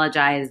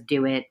 apologize,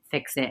 do it,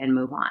 fix it, and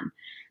move on.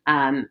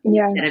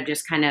 Instead of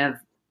just kind of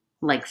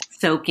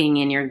soaking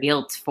in your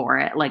guilt for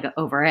it,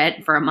 over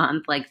it for a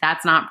month,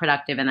 that's not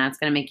productive, and that's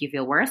going to make you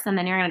feel worse. And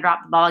then you're going to drop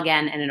the ball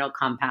again, and it'll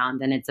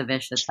compound, and it's a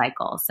vicious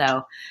cycle.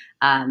 So,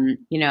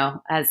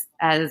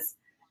 as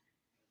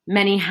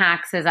many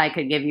hacks as I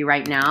could give you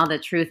right now, the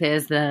truth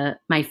is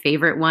my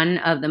favorite one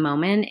of the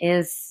moment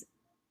is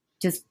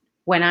just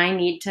when I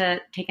need to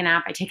take a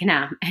nap, I take a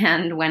nap.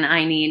 And when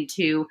I need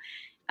to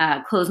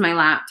close my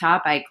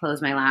laptop, I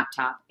close my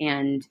laptop.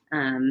 And,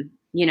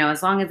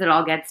 as long as it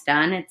all gets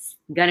done, it's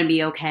going to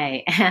be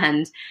okay.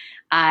 And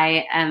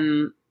I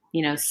am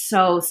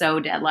so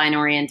deadline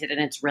oriented,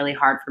 and it's really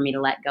hard for me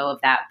to let go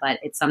of that, but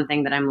it's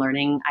something that I'm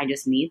learning I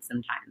just need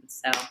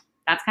sometimes. So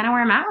that's kind of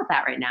where I'm at with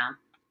that right now.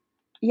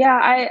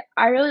 Yeah,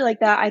 I really like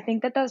that. I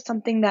think that that's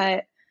something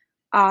that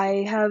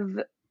I have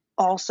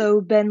also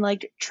been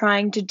like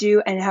trying to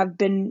do and have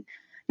been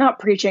not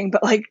preaching,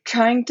 but like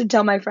trying to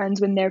tell my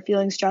friends when they're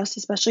feeling stressed,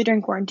 especially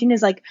during quarantine,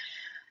 is like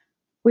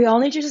we all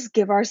need to just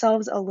give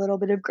ourselves a little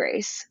bit of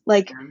grace.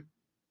 Like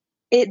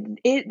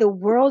the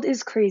world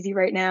is crazy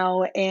right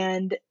now,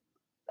 and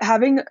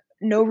having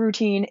no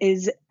routine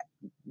is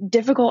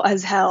difficult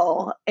as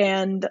hell.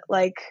 And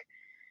like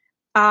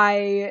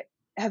I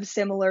have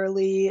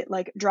similarly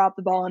like dropped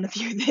the ball on a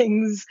few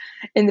things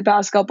in the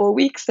past couple of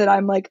weeks that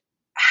I'm like,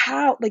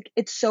 how, like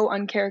it's so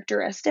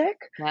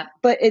uncharacteristic,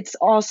 but it's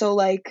also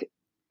like,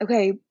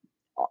 okay,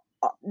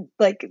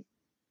 like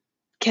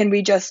can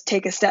we just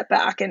take a step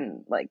back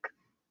and like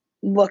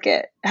look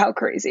at how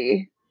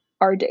crazy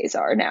our days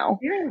are now?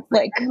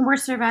 Like, I mean, we're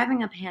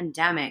surviving a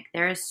pandemic.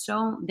 There's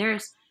so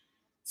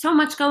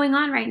much going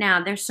on right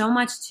now. There's so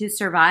much to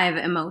survive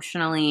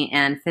emotionally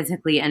and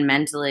physically and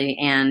mentally.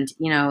 And,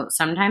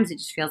 sometimes it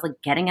just feels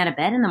like getting out of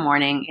bed in the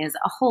morning is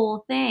a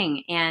whole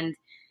thing. And,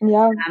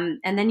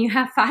 and then you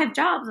have 5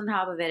 jobs on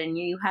top of it, and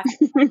you have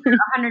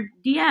 100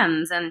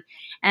 DMs. And,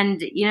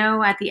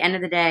 at the end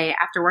of the day,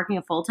 after working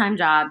a full-time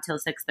job till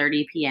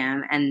 6:30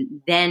 PM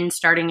and then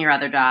starting your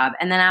other job,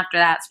 and then after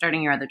that,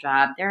 starting your other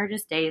job, there are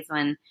just days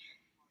when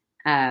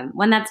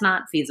that's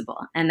not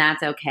feasible, and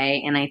that's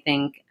okay. And I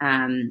think,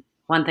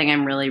 one thing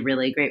I'm really,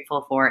 really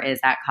grateful for is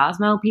at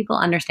Cosmo, people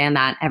understand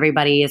that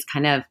everybody is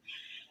kind of,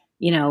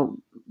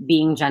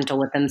 being gentle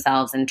with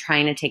themselves and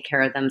trying to take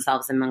care of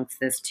themselves amongst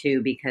this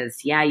too,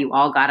 because you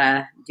all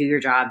gotta do your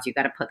jobs. You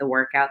gotta put the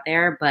work out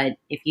there. But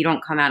if you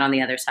don't come out on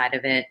the other side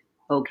of it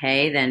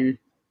okay, then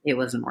it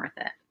wasn't worth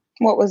it.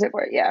 What was it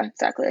for? Yeah,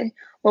 exactly.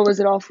 What was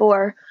it all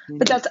for? Mm-hmm.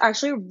 But that's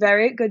actually a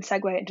very good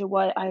segue into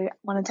what I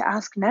wanted to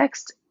ask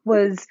next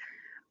was,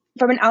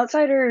 from an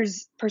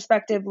outsider's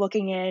perspective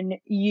looking in,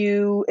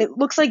 it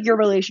looks like your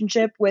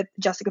relationship with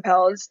Jessica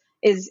Pelz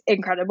is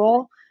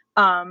incredible.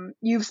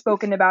 You've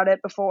spoken about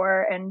it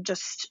before, and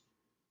just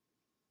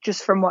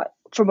from what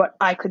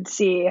I could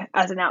see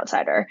as an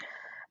outsider,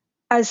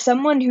 as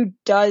someone who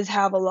does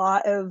have a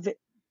lot of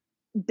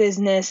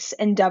business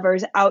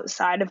endeavors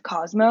outside of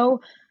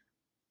Cosmo,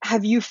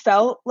 have you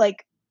felt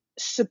like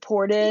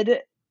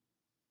supported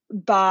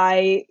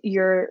by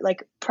your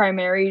like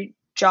primary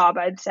job,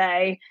 I'd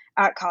say,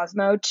 at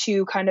Cosmo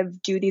to kind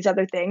of do these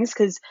other things?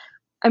 Because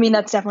I mean,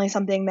 that's definitely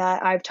something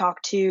that I've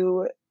talked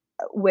to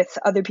with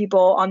other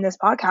people on this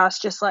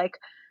podcast, just like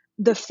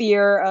the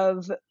fear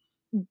of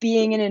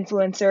being an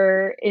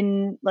influencer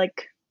in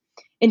like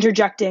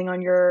interjecting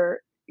on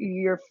your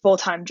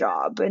full-time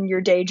job and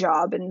your day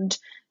job and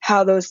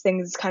how those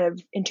things kind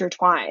of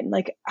intertwine.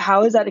 Like,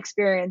 how has that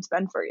experience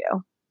been for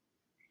you?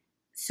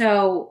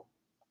 So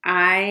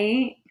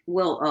I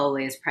will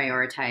always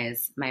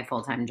prioritize my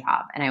full-time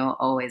job, and I will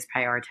always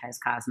prioritize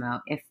Cosmo.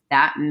 If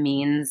that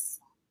means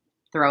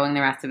throwing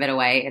the rest of it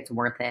away, it's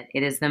worth it.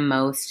 It is the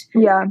most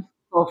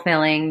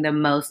fulfilling, the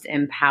most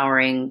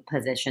empowering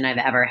position I've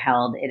ever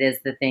held. It is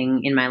the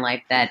thing in my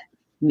life that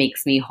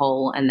makes me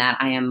whole and that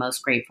I am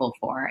most grateful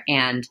for.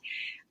 And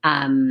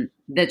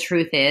the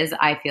truth is,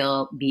 I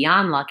feel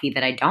beyond lucky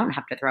that I don't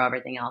have to throw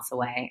everything else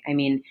away. I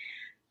mean,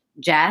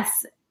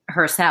 Jess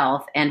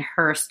herself and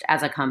Hearst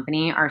as a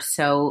company are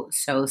so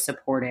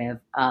supportive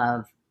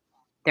of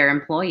their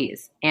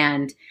employees.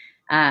 And,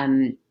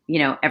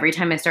 every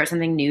time I start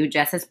something new,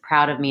 Jess is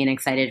proud of me and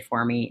excited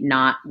for me,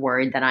 not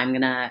worried that I'm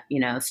going to,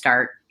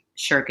 start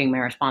shirking my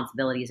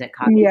responsibilities at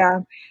Cosmo. Yeah.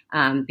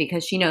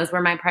 Because she knows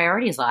where my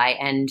priorities lie,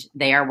 and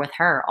they are with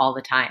her all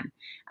the time.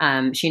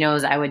 She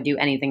knows I would do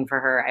anything for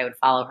her. I would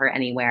follow her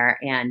anywhere.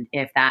 And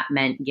if that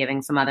meant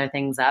giving some other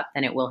things up,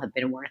 then it will have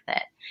been worth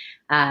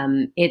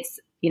it. It's,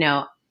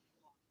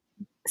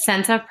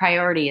 sense of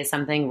priority is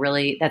something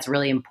that's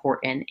really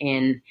important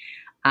in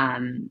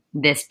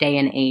this day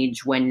and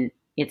age when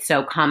it's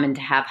so common to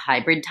have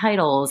hybrid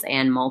titles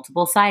and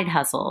multiple side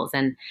hustles.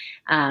 And,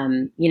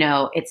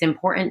 it's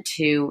important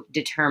to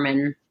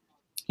determine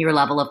your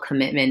level of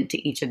commitment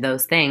to each of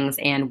those things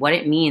and what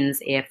it means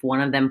if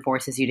one of them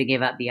forces you to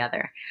give up the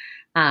other.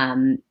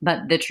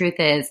 But the truth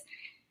is,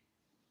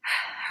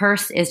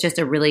 Hearst is just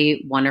a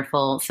really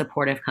wonderful,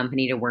 supportive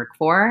company to work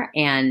for.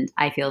 And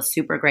I feel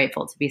super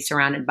grateful to be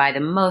surrounded by the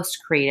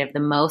most creative, the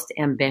most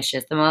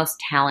ambitious, the most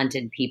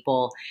talented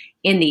people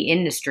in the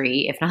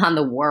industry, if not in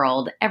the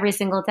world, every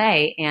single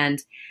day.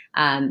 And,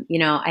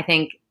 I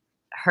think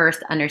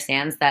Hearst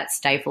understands that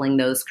stifling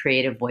those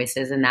creative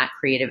voices and that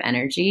creative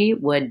energy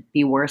would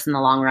be worse in the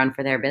long run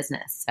for their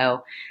business.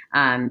 So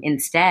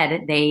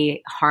Instead,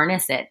 they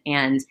harness it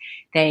and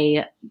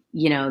they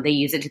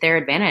use it to their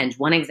advantage.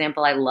 One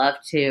example I love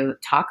to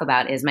talk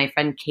about is my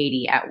friend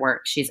Katie at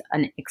work. She's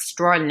an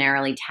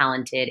extraordinarily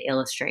talented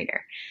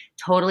illustrator,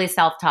 totally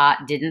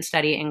self-taught, didn't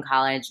study it in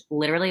college,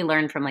 literally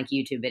learned from like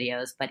YouTube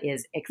videos, but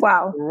is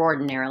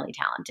extraordinarily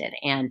talented.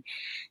 And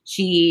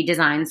she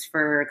designs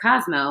for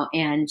Cosmo,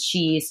 and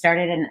she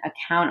started an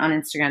account on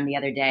Instagram the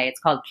other day. It's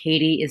called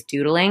Katie is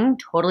Doodling.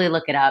 Totally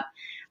look it up.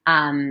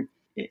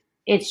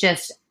 It's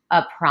just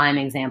a prime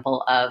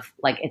example of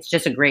like, it's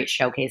just a great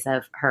showcase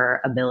of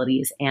her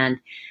abilities. And,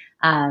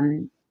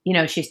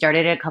 she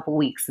started it a couple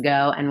weeks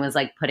ago and was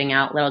like putting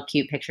out little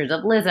cute pictures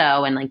of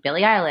Lizzo and like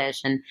Billie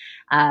Eilish. And,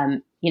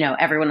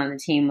 everyone on the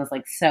team was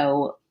like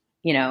so,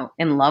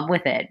 in love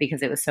with it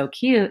because it was so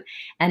cute.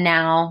 And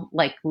now,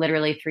 like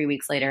literally 3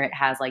 weeks later, it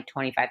has like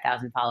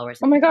 25,000 followers.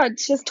 Oh my God,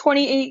 she has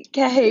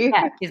 28K.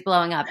 Yeah, she's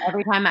blowing up.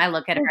 Every time I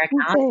look at her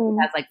account,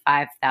 she has like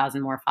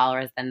 5,000 more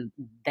followers than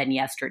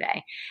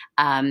yesterday.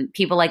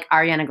 People like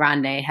Ariana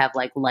Grande have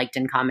like liked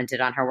and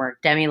commented on her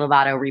work. Demi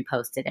Lovato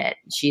reposted it.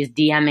 She's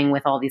DMing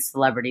with all these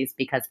celebrities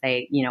because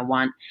they,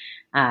 want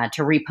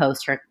to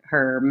repost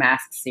her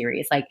mask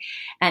series. Like,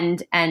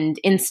 and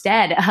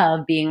instead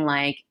of being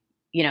like,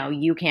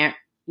 you can't,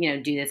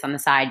 do this on the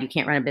side, you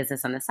can't run a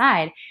business on the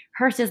side,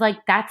 Hearst is like,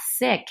 that's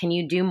sick. Can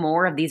you do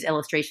more of these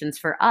illustrations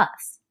for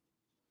us?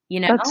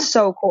 That's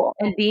so cool.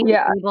 And being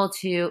able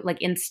to, like,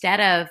 instead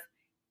of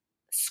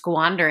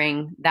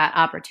squandering that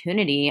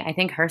opportunity, I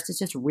think Hearst is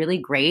just really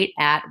great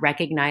at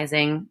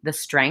recognizing the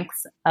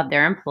strengths of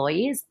their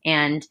employees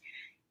and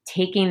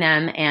taking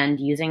them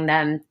and using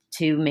them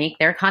to make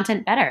their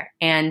content better.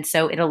 And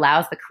so it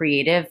allows the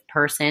creative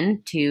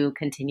person to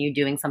continue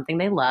doing something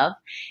they love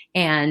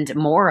and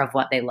more of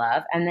what they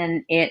love. And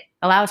then it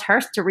allows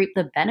Hearst to reap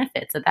the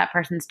benefits of that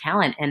person's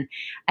talent. And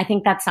I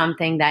think that's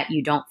something that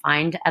you don't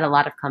find at a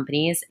lot of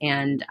companies.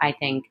 And I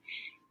think,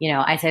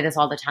 I say this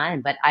all the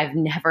time, but I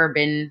never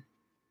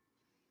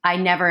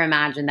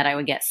imagined that I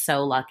would get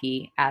so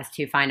lucky as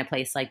to find a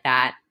place like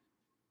that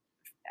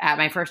at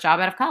my first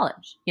job out of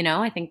college.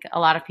 I think a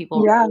lot of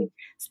people really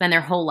spend their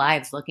whole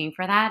lives looking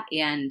for that.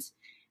 And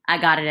I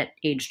got it at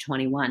age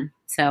 21.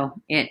 So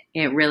it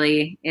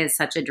really is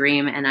such a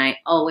dream. And I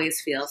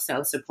always feel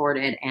so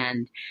supported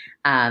and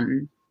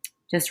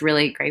just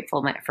really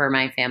grateful for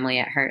my family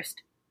at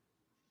Hearst.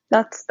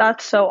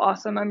 That's so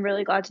awesome. I'm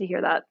really glad to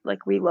hear that.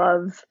 Like we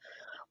love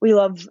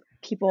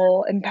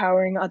people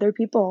empowering other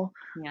people.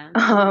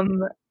 Yeah.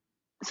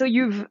 So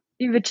you've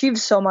achieved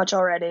so much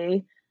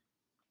already.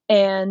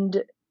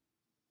 And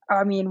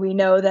I mean, we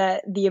know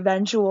that the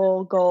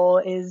eventual goal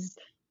is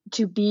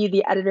to be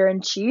the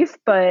editor-in-chief,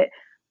 but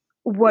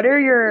what are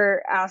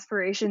your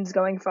aspirations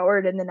going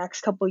forward in the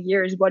next couple of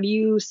years? What do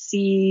you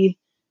see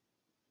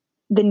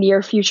the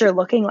near future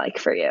looking like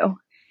for you?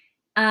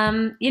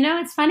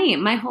 It's funny.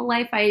 My whole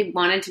life, I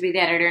wanted to be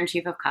the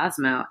editor-in-chief of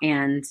Cosmo,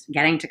 and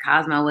getting to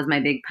Cosmo was my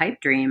big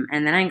pipe dream.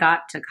 And then I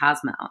got to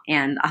Cosmo,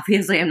 and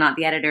obviously I'm not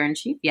the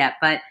editor-in-chief yet,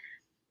 but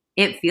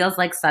it feels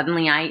like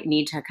suddenly I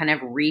need to kind of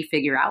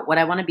refigure out what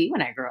I want to be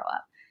when I grow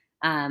up.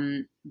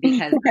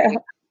 Because,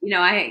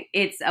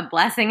 it's a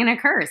blessing and a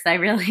curse. I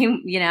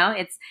really,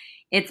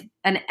 it's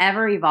an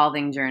ever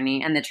evolving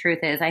journey. And the truth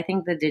is, I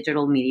think the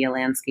digital media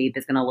landscape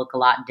is going to look a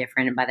lot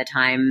different by the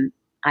time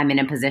I'm in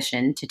a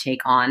position to take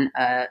on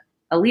a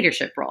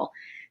leadership role.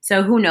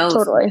 So who knows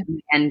totally. What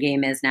the end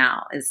game is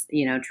now is,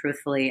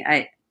 truthfully,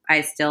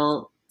 I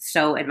still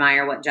so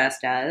admire what Jess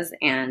does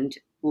and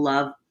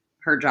love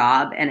her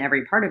job and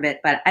every part of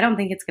it, but I don't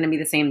think it's going to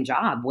be the same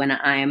job when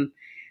I'm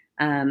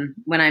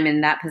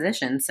in that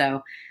position.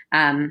 So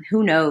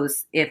who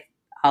knows if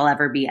I'll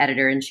ever be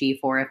editor-in-chief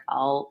or if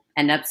I'll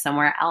end up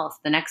somewhere else.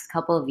 The next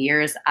couple of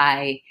years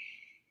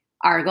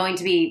are going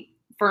to be,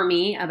 for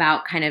me,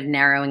 about kind of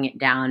narrowing it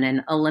down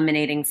and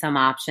eliminating some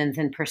options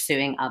and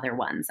pursuing other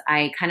ones.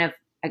 I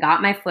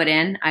got my foot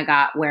in. I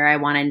got where I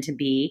wanted to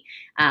be.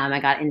 I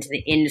got into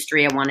the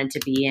industry I wanted to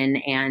be in.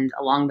 And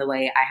along the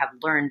way, I have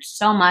learned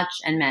so much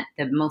and met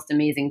the most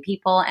amazing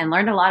people and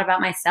learned a lot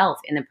about myself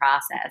in the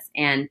process.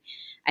 And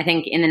I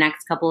think in the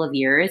next couple of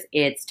years,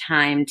 it's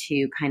time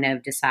to kind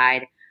of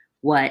decide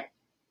what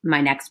my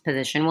next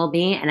position will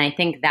be. And I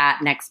think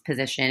that next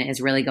position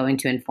is really going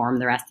to inform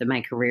the rest of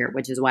my career,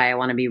 which is why I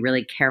want to be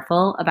really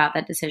careful about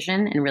that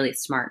decision and really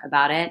smart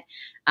about it,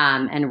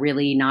 and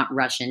really not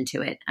rush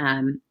into it.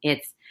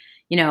 It's,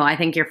 I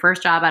think your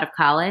first job out of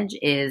college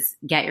is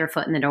get your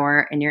foot in the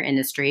door in your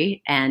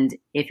industry. And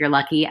if you're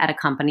lucky, at a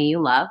company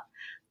you love.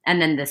 And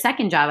then the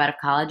second job out of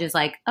college is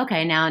like,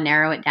 okay, now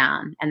narrow it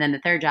down. And then the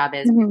third job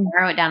is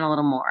narrow it down a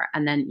little more.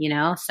 And then,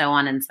 so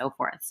on and so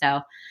forth. So,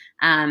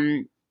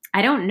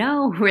 I don't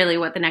know really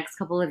what the next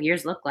couple of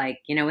years look like.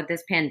 With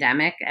this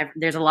pandemic,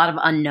 there's a lot of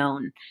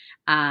unknown.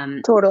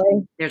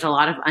 Totally. There's a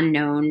lot of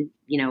unknown,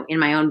 in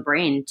my own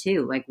brain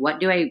too. Like, what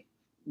do I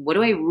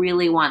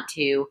really want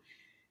to,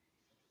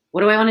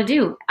 what do I want to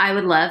do? I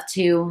would love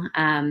to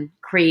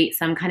create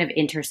some kind of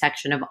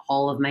intersection of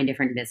all of my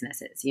different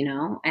businesses,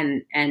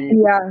 and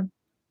yeah.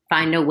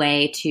 find a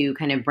way to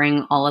kind of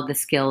bring all of the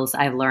skills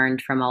I've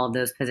learned from all of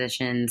those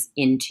positions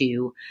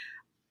into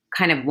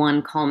kind of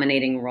one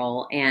culminating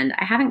role. And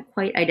I haven't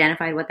quite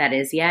identified what that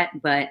is yet,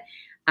 but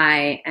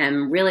I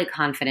am really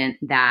confident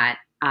that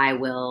I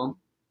will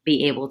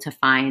be able to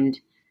find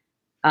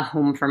a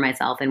home for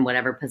myself in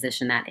whatever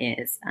position that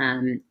is.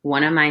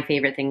 One of my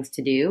favorite things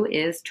to do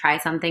is try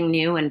something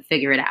new and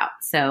figure it out.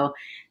 So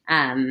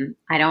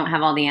I don't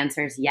have all the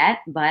answers yet,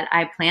 but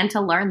I plan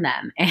to learn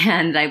them,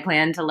 and I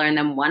plan to learn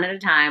them one at a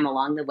time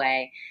along the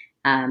way,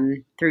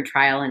 through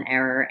trial and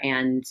error.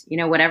 And,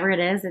 whatever it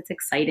is, it's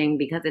exciting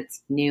because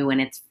it's new and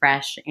it's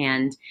fresh,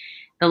 and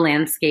the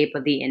landscape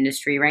of the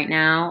industry right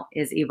now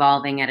is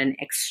evolving at an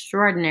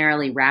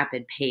extraordinarily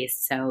rapid pace.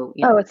 So,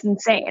 it's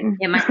insane.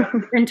 It might look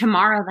different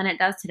tomorrow than it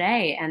does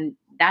today, and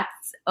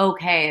that's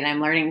okay. And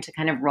I'm learning to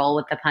kind of roll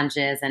with the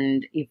punches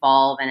and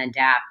evolve and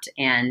adapt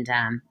and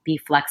be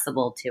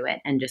flexible to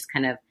it, and just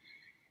kind of,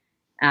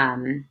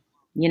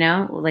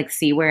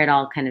 see where it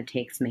all kind of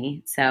takes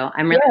me. So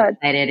I'm really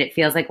excited. It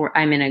feels like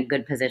I'm in a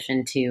good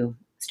position to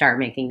start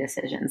making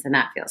decisions, and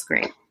that feels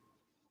great.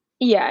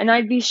 Yeah, and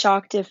I'd be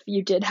shocked if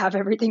you did have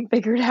everything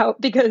figured out,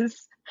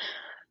 because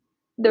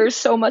there's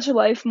so much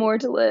life more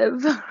to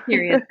live.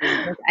 Seriously.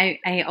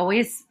 I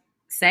always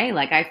say,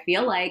 I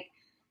feel like,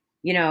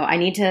 I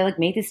need to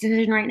make this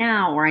decision right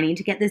now, or I need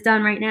to get this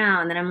done right now.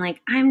 And then I'm like,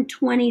 I'm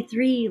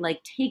 23,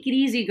 take it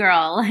easy,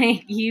 girl.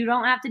 You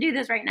don't have to do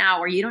this right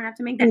now, or you don't have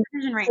to make that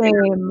decision right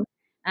now.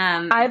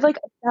 I've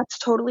that's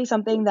totally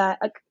something that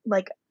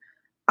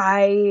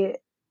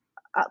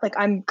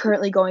I'm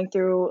currently going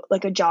through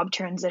a job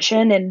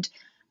transition,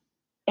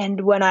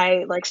 and when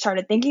I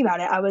started thinking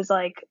about it, I was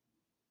like,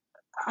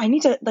 I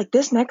need to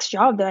this next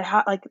job that I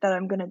have that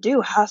I'm going to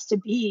do has to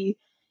be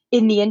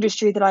in the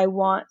industry that I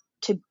want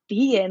to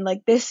be in.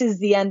 This is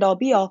the end all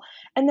be all.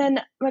 And then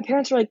my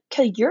parents were like,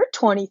 Kelly, you're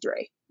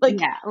 23. Chill. You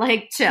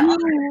literally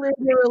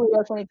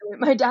are 23.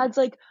 My dad's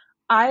like,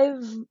 I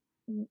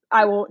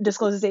won't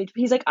disclose his age,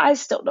 but he's like, I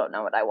still don't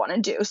know what I want to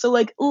do. So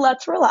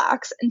let's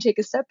relax and take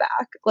a step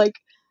back.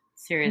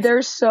 Seriously.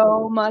 There's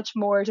so much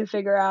more to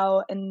figure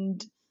out,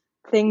 and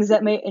things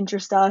that may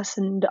interest us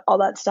and all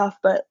that stuff.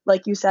 But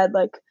like you said,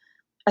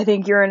 I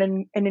think you're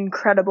in an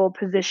incredible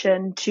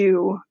position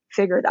to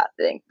figure that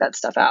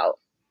stuff out.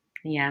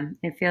 Yeah,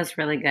 it feels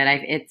really good.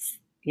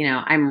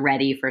 I'm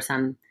ready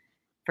to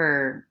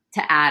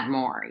add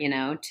more,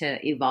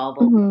 to evolve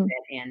a little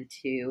bit and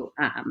to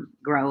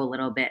grow a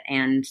little bit.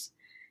 And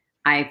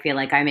I feel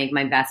like I make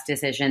my best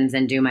decisions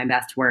and do my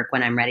best work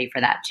when I'm ready for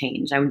that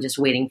change. I'm just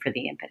waiting for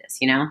the impetus,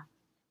 Yeah,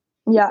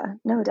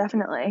 no,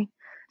 definitely.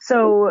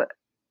 So,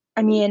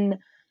 I mean,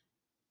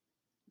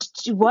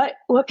 what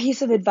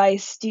piece of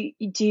advice do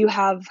you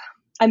have?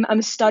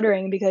 I'm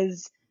stuttering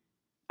because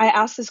I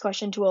asked this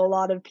question to a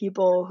lot of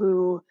people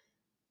who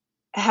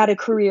had a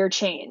career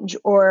change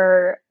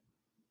or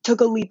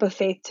took a leap of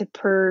faith to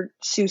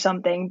pursue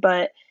something,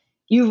 but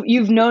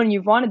you've known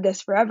you've wanted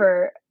this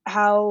forever.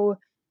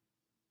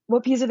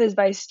 What piece of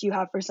advice do you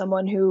have for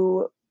someone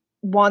who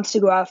wants to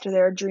go after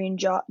their dream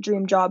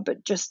job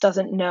but just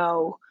doesn't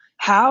know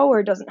how,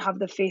 or doesn't have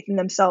the faith in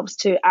themselves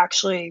to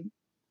actually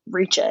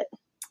reach it?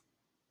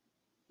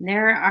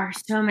 There are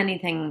so many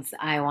things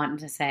I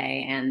want to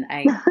say, and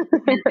I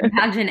can't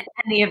imagine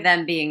any of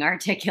them being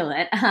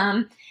articulate.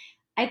 I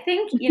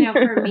think,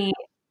 for me,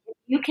 if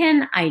you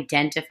can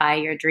identify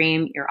your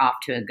dream, you're off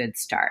to a good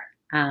start.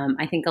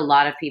 I think a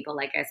lot of people,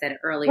 like I said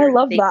earlier, I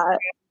love that.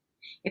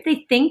 If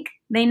they think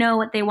they know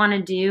what they want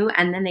to do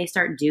and then they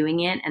start doing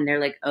it and they're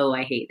like, oh,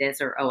 I hate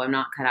this, or, oh, I'm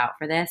not cut out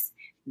for this,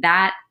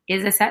 that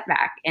is a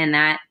setback. And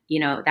that,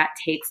 that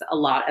takes a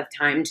lot of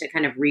time to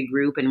kind of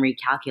regroup and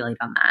recalculate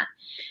on that.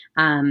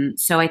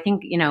 So I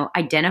think,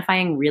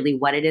 identifying really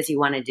what it is you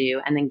want to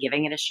do and then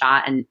giving it a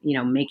shot and,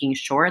 making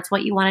sure it's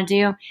what you want to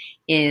do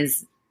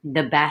is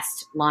the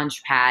best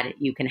launch pad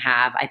you can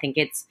have. I think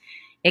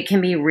it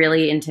can be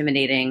really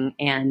intimidating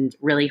and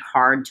really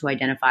hard to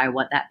identify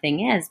what that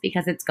thing is,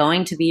 because it's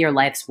going to be your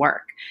life's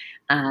work.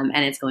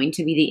 And it's going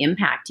to be the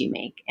impact you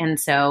make. And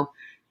so,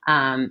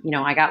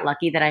 I got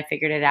lucky that I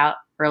figured it out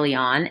early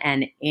on,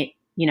 and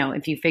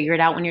if you figure it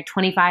out when you're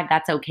 25,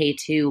 that's okay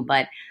too.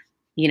 But,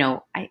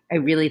 I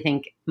really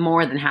think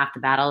more than half the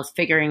battle is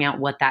figuring out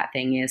what that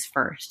thing is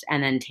first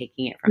and then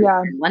taking it from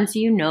there. Once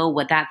you know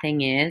what that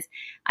thing is,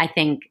 I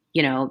think,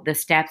 the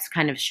steps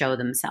kind of show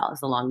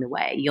themselves along the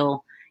way.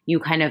 You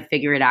kind of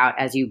figure it out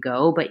as you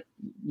go, but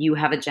you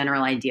have a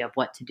general idea of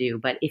what to do.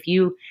 But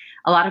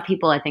a lot of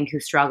people, I think, who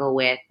struggle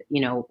with,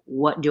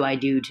 what do I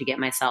do to get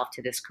myself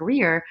to this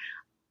career,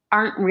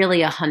 aren't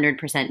really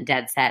 100%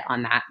 dead set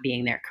on that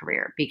being their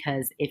career.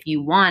 Because if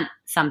you want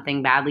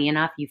something badly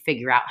enough, you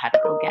figure out how to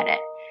go get it.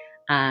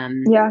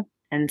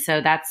 And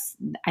so that's,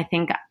 I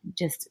think,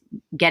 just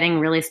getting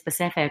really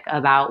specific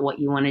about what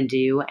you want to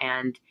do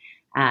and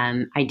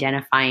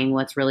identifying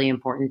what's really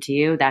important to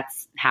you.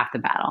 That's half the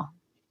battle.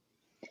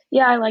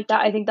 Yeah, I like that.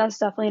 I think that's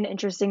definitely an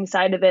interesting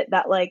side of it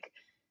that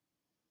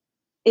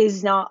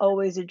is not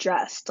always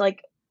addressed.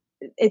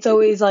 It's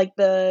always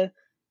be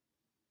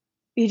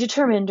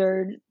determined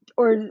or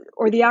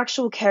or the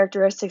actual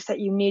characteristics that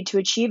you need to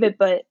achieve it.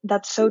 But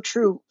that's so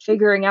true.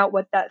 Figuring out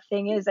what that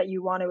thing is that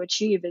you want to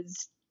achieve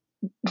is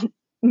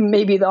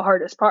maybe the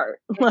hardest part.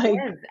 Like,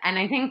 and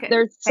I think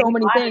there's so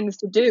many things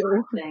to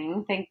do.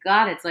 Thank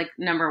God it's like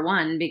number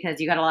one,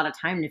 because you got a lot of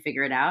time to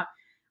figure it out.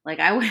 Like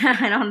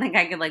I don't think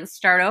I could like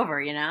start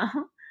over, you know?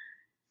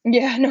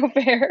 Yeah, no,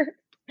 fair.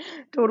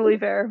 Totally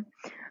fair.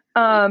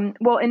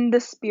 Well, in the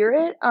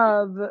spirit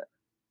of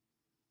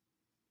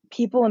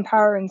people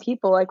empowering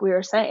people, like we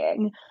were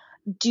saying,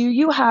 do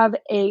you have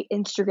a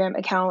Instagram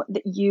account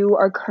that you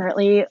are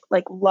currently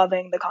like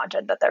loving the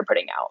content that they're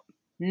putting out?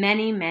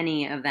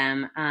 Many of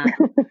them. I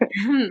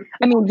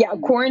mean, yeah,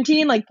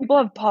 quarantine, like people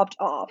have popped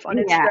off on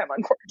Instagram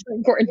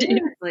on quarantine.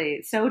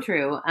 Seriously, so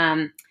true.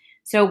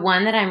 So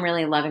one that I'm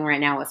really loving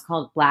right now is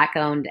called Black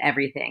Owned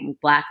Everything.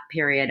 Black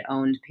period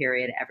owned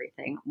period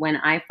everything. When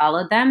I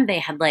followed them, they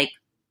had like,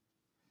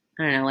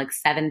 I don't know, like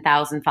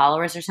 7,000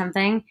 followers or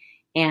something.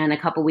 And a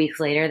couple weeks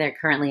later, they're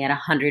currently at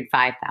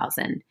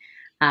 105,000.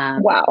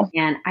 Wow.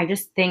 And I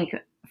just think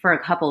for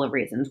a couple of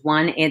reasons.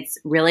 One, it's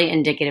really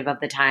indicative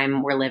of the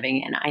time we're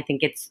living in. I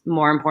think it's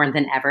more important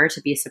than ever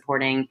to be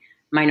supporting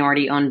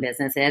minority-owned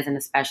businesses and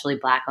especially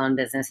Black-owned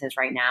businesses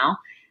right now.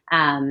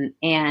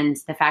 And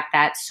the fact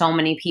that so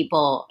many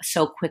people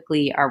so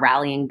quickly are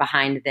rallying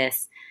behind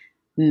this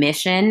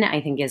mission, I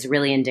think is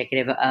really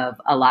indicative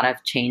of a lot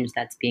of change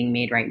that's being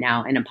made right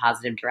now in a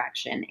positive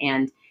direction.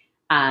 And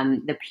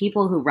the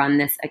people who run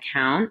this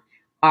account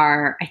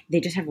they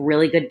just have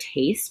really good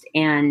taste,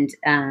 and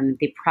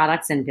the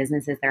products and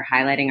businesses they're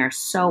highlighting are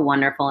so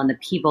wonderful, and the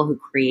people who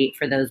create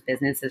for those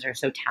businesses are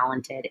so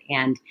talented.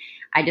 And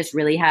I just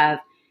really have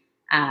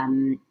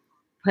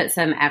put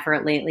some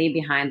effort lately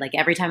behind, like,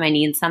 every time I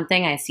need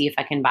something, I see if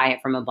I can buy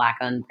it from a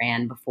Black-owned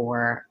brand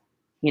before,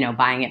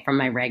 buying it from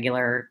my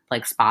regular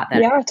like spot.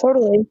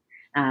 Totally.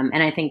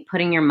 And I think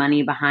putting your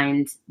money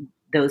behind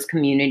those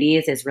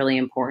communities is really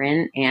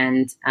important.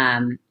 And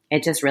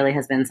it just really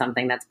has been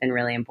something that's been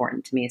really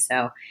important to me.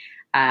 So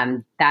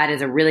that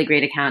is a really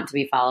great account to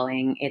be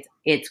following.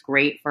 It's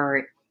great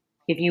for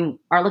if you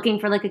are looking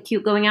for like a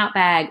cute going out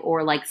bag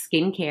or like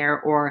skincare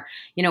or,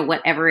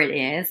 whatever it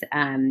is.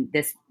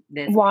 This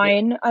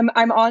wine.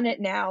 I'm on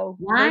it now.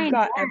 Wine, they've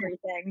got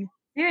everything.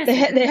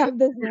 Seriously. They have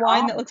this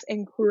wine that looks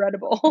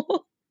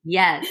incredible.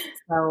 Yes.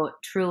 So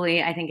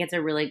truly, I think it's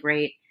a really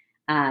great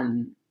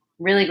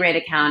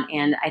account.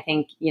 And I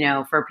think,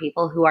 for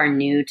people who are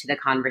new to the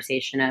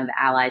conversation of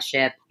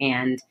allyship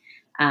and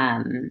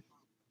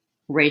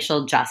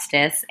racial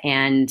justice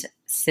and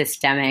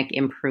systemic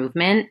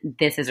improvement,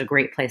 this is a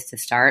great place to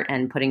start.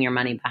 And putting your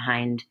money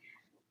behind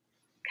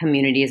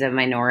communities of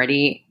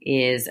minority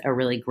is a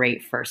really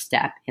great first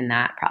step in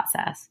that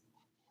process.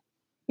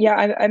 Yeah,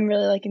 I'm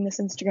really liking this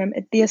Instagram.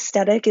 The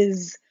aesthetic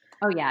is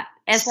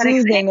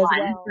soothing as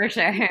well. For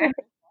sure.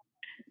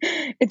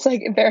 It's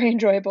like very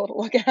enjoyable to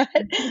look at.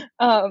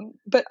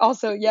 But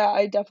also, yeah,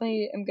 I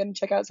definitely am going to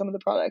check out some of the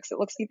products. It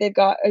looks like they've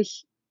got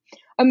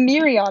a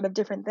myriad of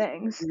different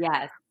things.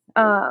 Yes.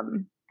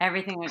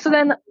 Everything.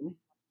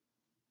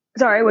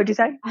 Sorry, what'd you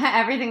say?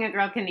 Everything a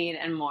girl can need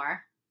and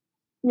more.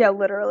 Yeah,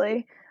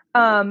 literally.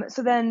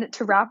 So then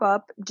to wrap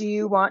up, do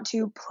you want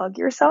to plug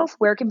yourself?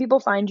 Where can people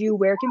find you?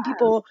 Where can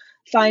people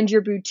find your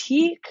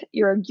boutique,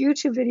 your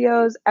YouTube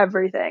videos,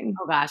 everything?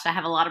 Oh gosh, I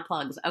have a lot of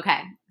plugs. Okay.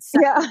 So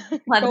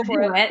let's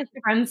do it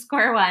from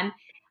square one.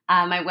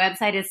 My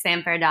website is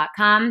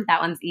samfair.com. That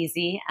one's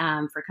easy.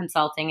 For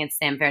consulting, it's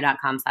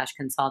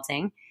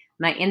samfair.com/consulting.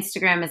 My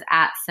Instagram is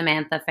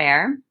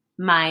 @SamanthaFair.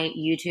 My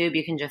YouTube,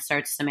 you can just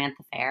search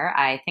Samantha Fair.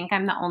 I think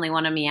I'm the only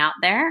one of me out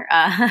there,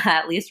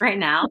 at least right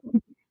now.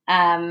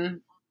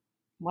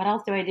 What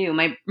else do I do?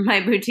 My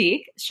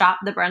boutique,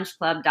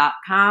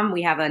 shopthebrunchclub.com.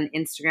 We have an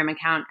Instagram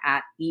account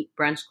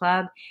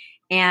 @EatBrunchClub.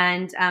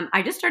 And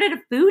I just started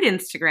a food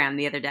Instagram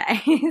the other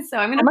day. So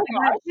I'm going to plug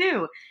that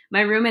too.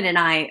 My roommate and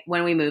I,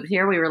 when we moved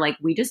here, we were like,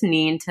 we just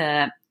need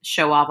to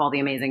show off all the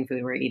amazing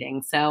food we're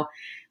eating. So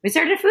we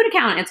started a food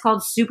account. It's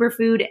called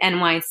Superfood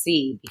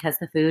NYC because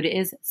the food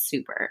is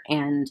super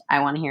and I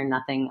want to hear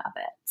nothing of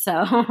it.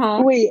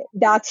 So wait,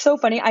 that's so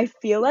funny. I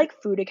feel like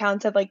food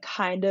accounts have like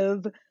kind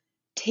of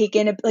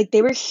taken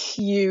they were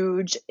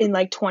huge in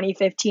like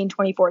 2015,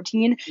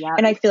 2014. Yep.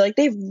 And I feel like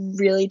they've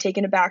really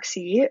taken a back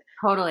seat.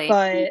 Totally.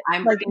 But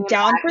I'm like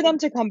down for them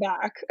to come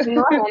back.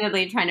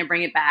 Single-handedly trying to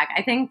bring it back.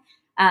 I think,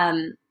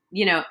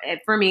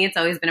 for me, it's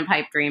always been a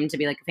pipe dream to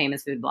be like a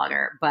famous food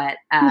blogger, but,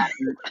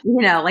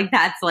 like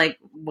that's like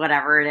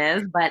whatever it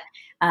is. But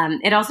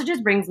it also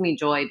just brings me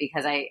joy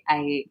because I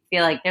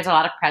feel like there's a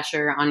lot of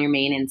pressure on your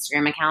main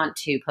Instagram account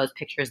to post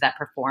pictures that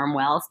perform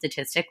well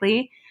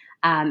statistically.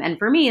 And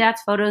for me,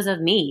 that's photos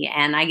of me.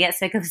 And I get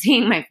sick of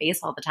seeing my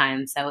face all the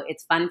time. So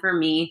it's fun for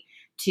me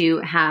to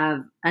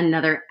have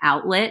another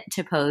outlet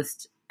to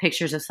post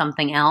pictures of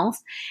something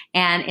else.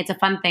 And it's a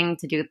fun thing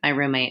to do with my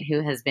roommate,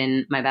 who has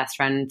been my best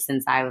friend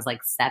since I was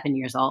like 7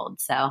 years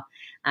old. So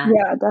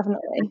yeah,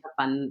 definitely. It's a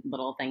fun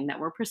little thing that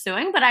we're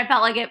pursuing, but I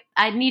felt like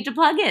I need to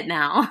plug it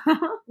now. Yeah,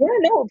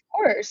 no, of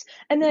course.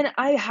 And then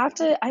I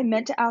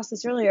meant to ask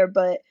this earlier,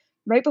 but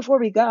right before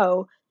we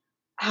go,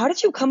 how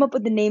did you come up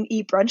with the name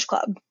Eat Brunch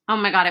Club? Oh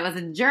my God, it was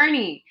a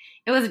journey.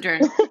 Let's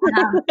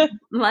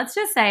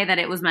just say that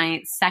it was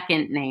my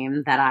second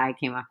name that I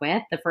came up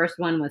with. The first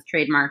one was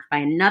trademarked by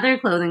another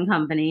clothing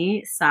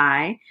company,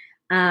 Psy.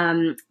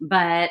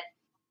 But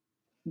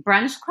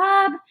Brunch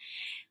Club,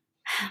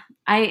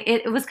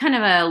 it was kind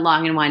of a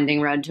long and winding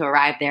road to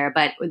arrive there.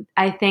 But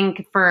I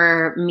think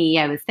for me,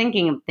 I was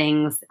thinking of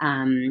things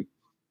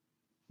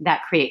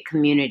that create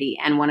community.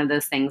 And one of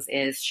those things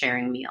is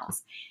sharing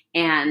meals.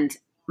 And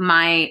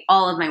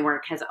all of my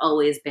work has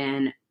always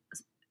been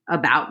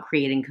about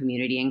creating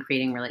community and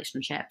creating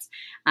relationships.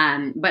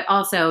 But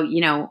also,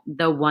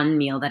 the one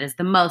meal that is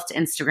the most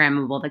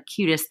Instagrammable, the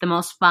cutest, the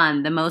most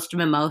fun, the most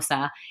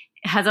mimosa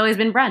has always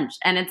been brunch.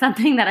 And it's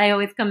something that I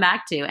always come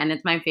back to. And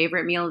it's my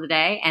favorite meal of the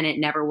day, and it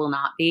never will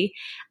not be.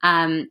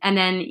 And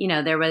then,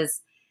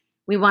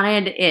 we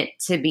wanted it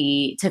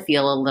to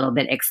feel a little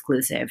bit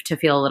exclusive, to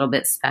feel a little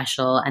bit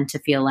special, and to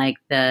feel like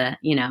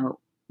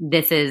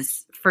this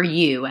is for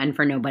you and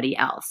for nobody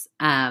else.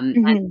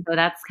 And so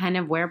that's kind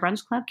of where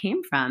Brunch Club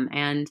came from.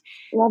 And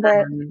love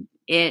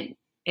it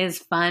is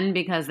fun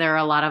because there are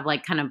a lot of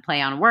kind of play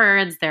on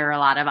words. There are a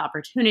lot of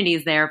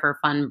opportunities there for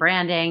fun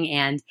branding.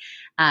 And,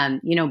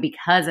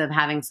 because of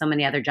having so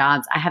many other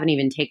jobs, I haven't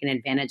even taken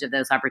advantage of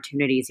those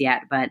opportunities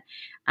yet. But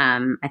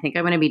I think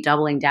I'm going to be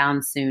doubling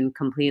down soon,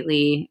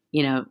 completely,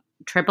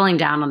 tripling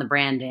down on the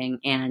branding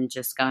and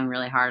just going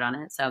really hard on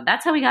it. So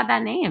that's how we got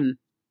that name.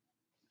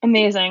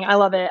 Amazing. I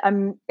love it.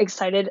 I'm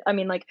excited. I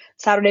mean,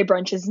 Saturday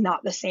brunch is not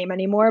the same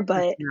anymore,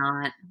 but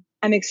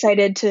I'm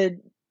excited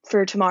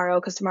for tomorrow,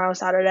 because tomorrow's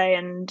Saturday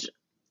and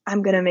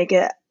I'm going to make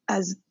it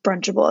as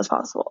brunchable as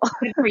possible.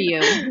 Good for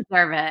you. You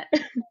deserve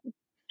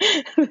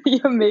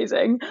it.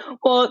 Amazing.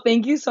 Well,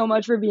 thank you so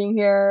much for being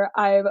here.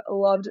 I've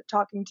loved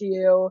talking to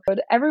you.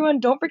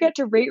 Everyone, don't forget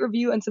to rate,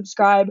 review, and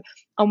subscribe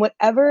on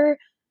whatever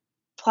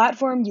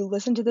platform you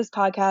listen to this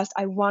podcast.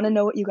 I want to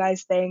know what you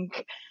guys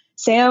think.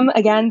 Sam,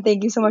 again,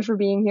 thank you so much for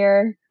being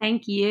here.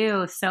 Thank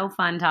you. So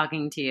fun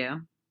talking to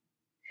you.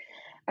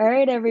 All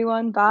right,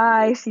 everyone.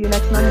 Bye. See you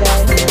next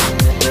Monday.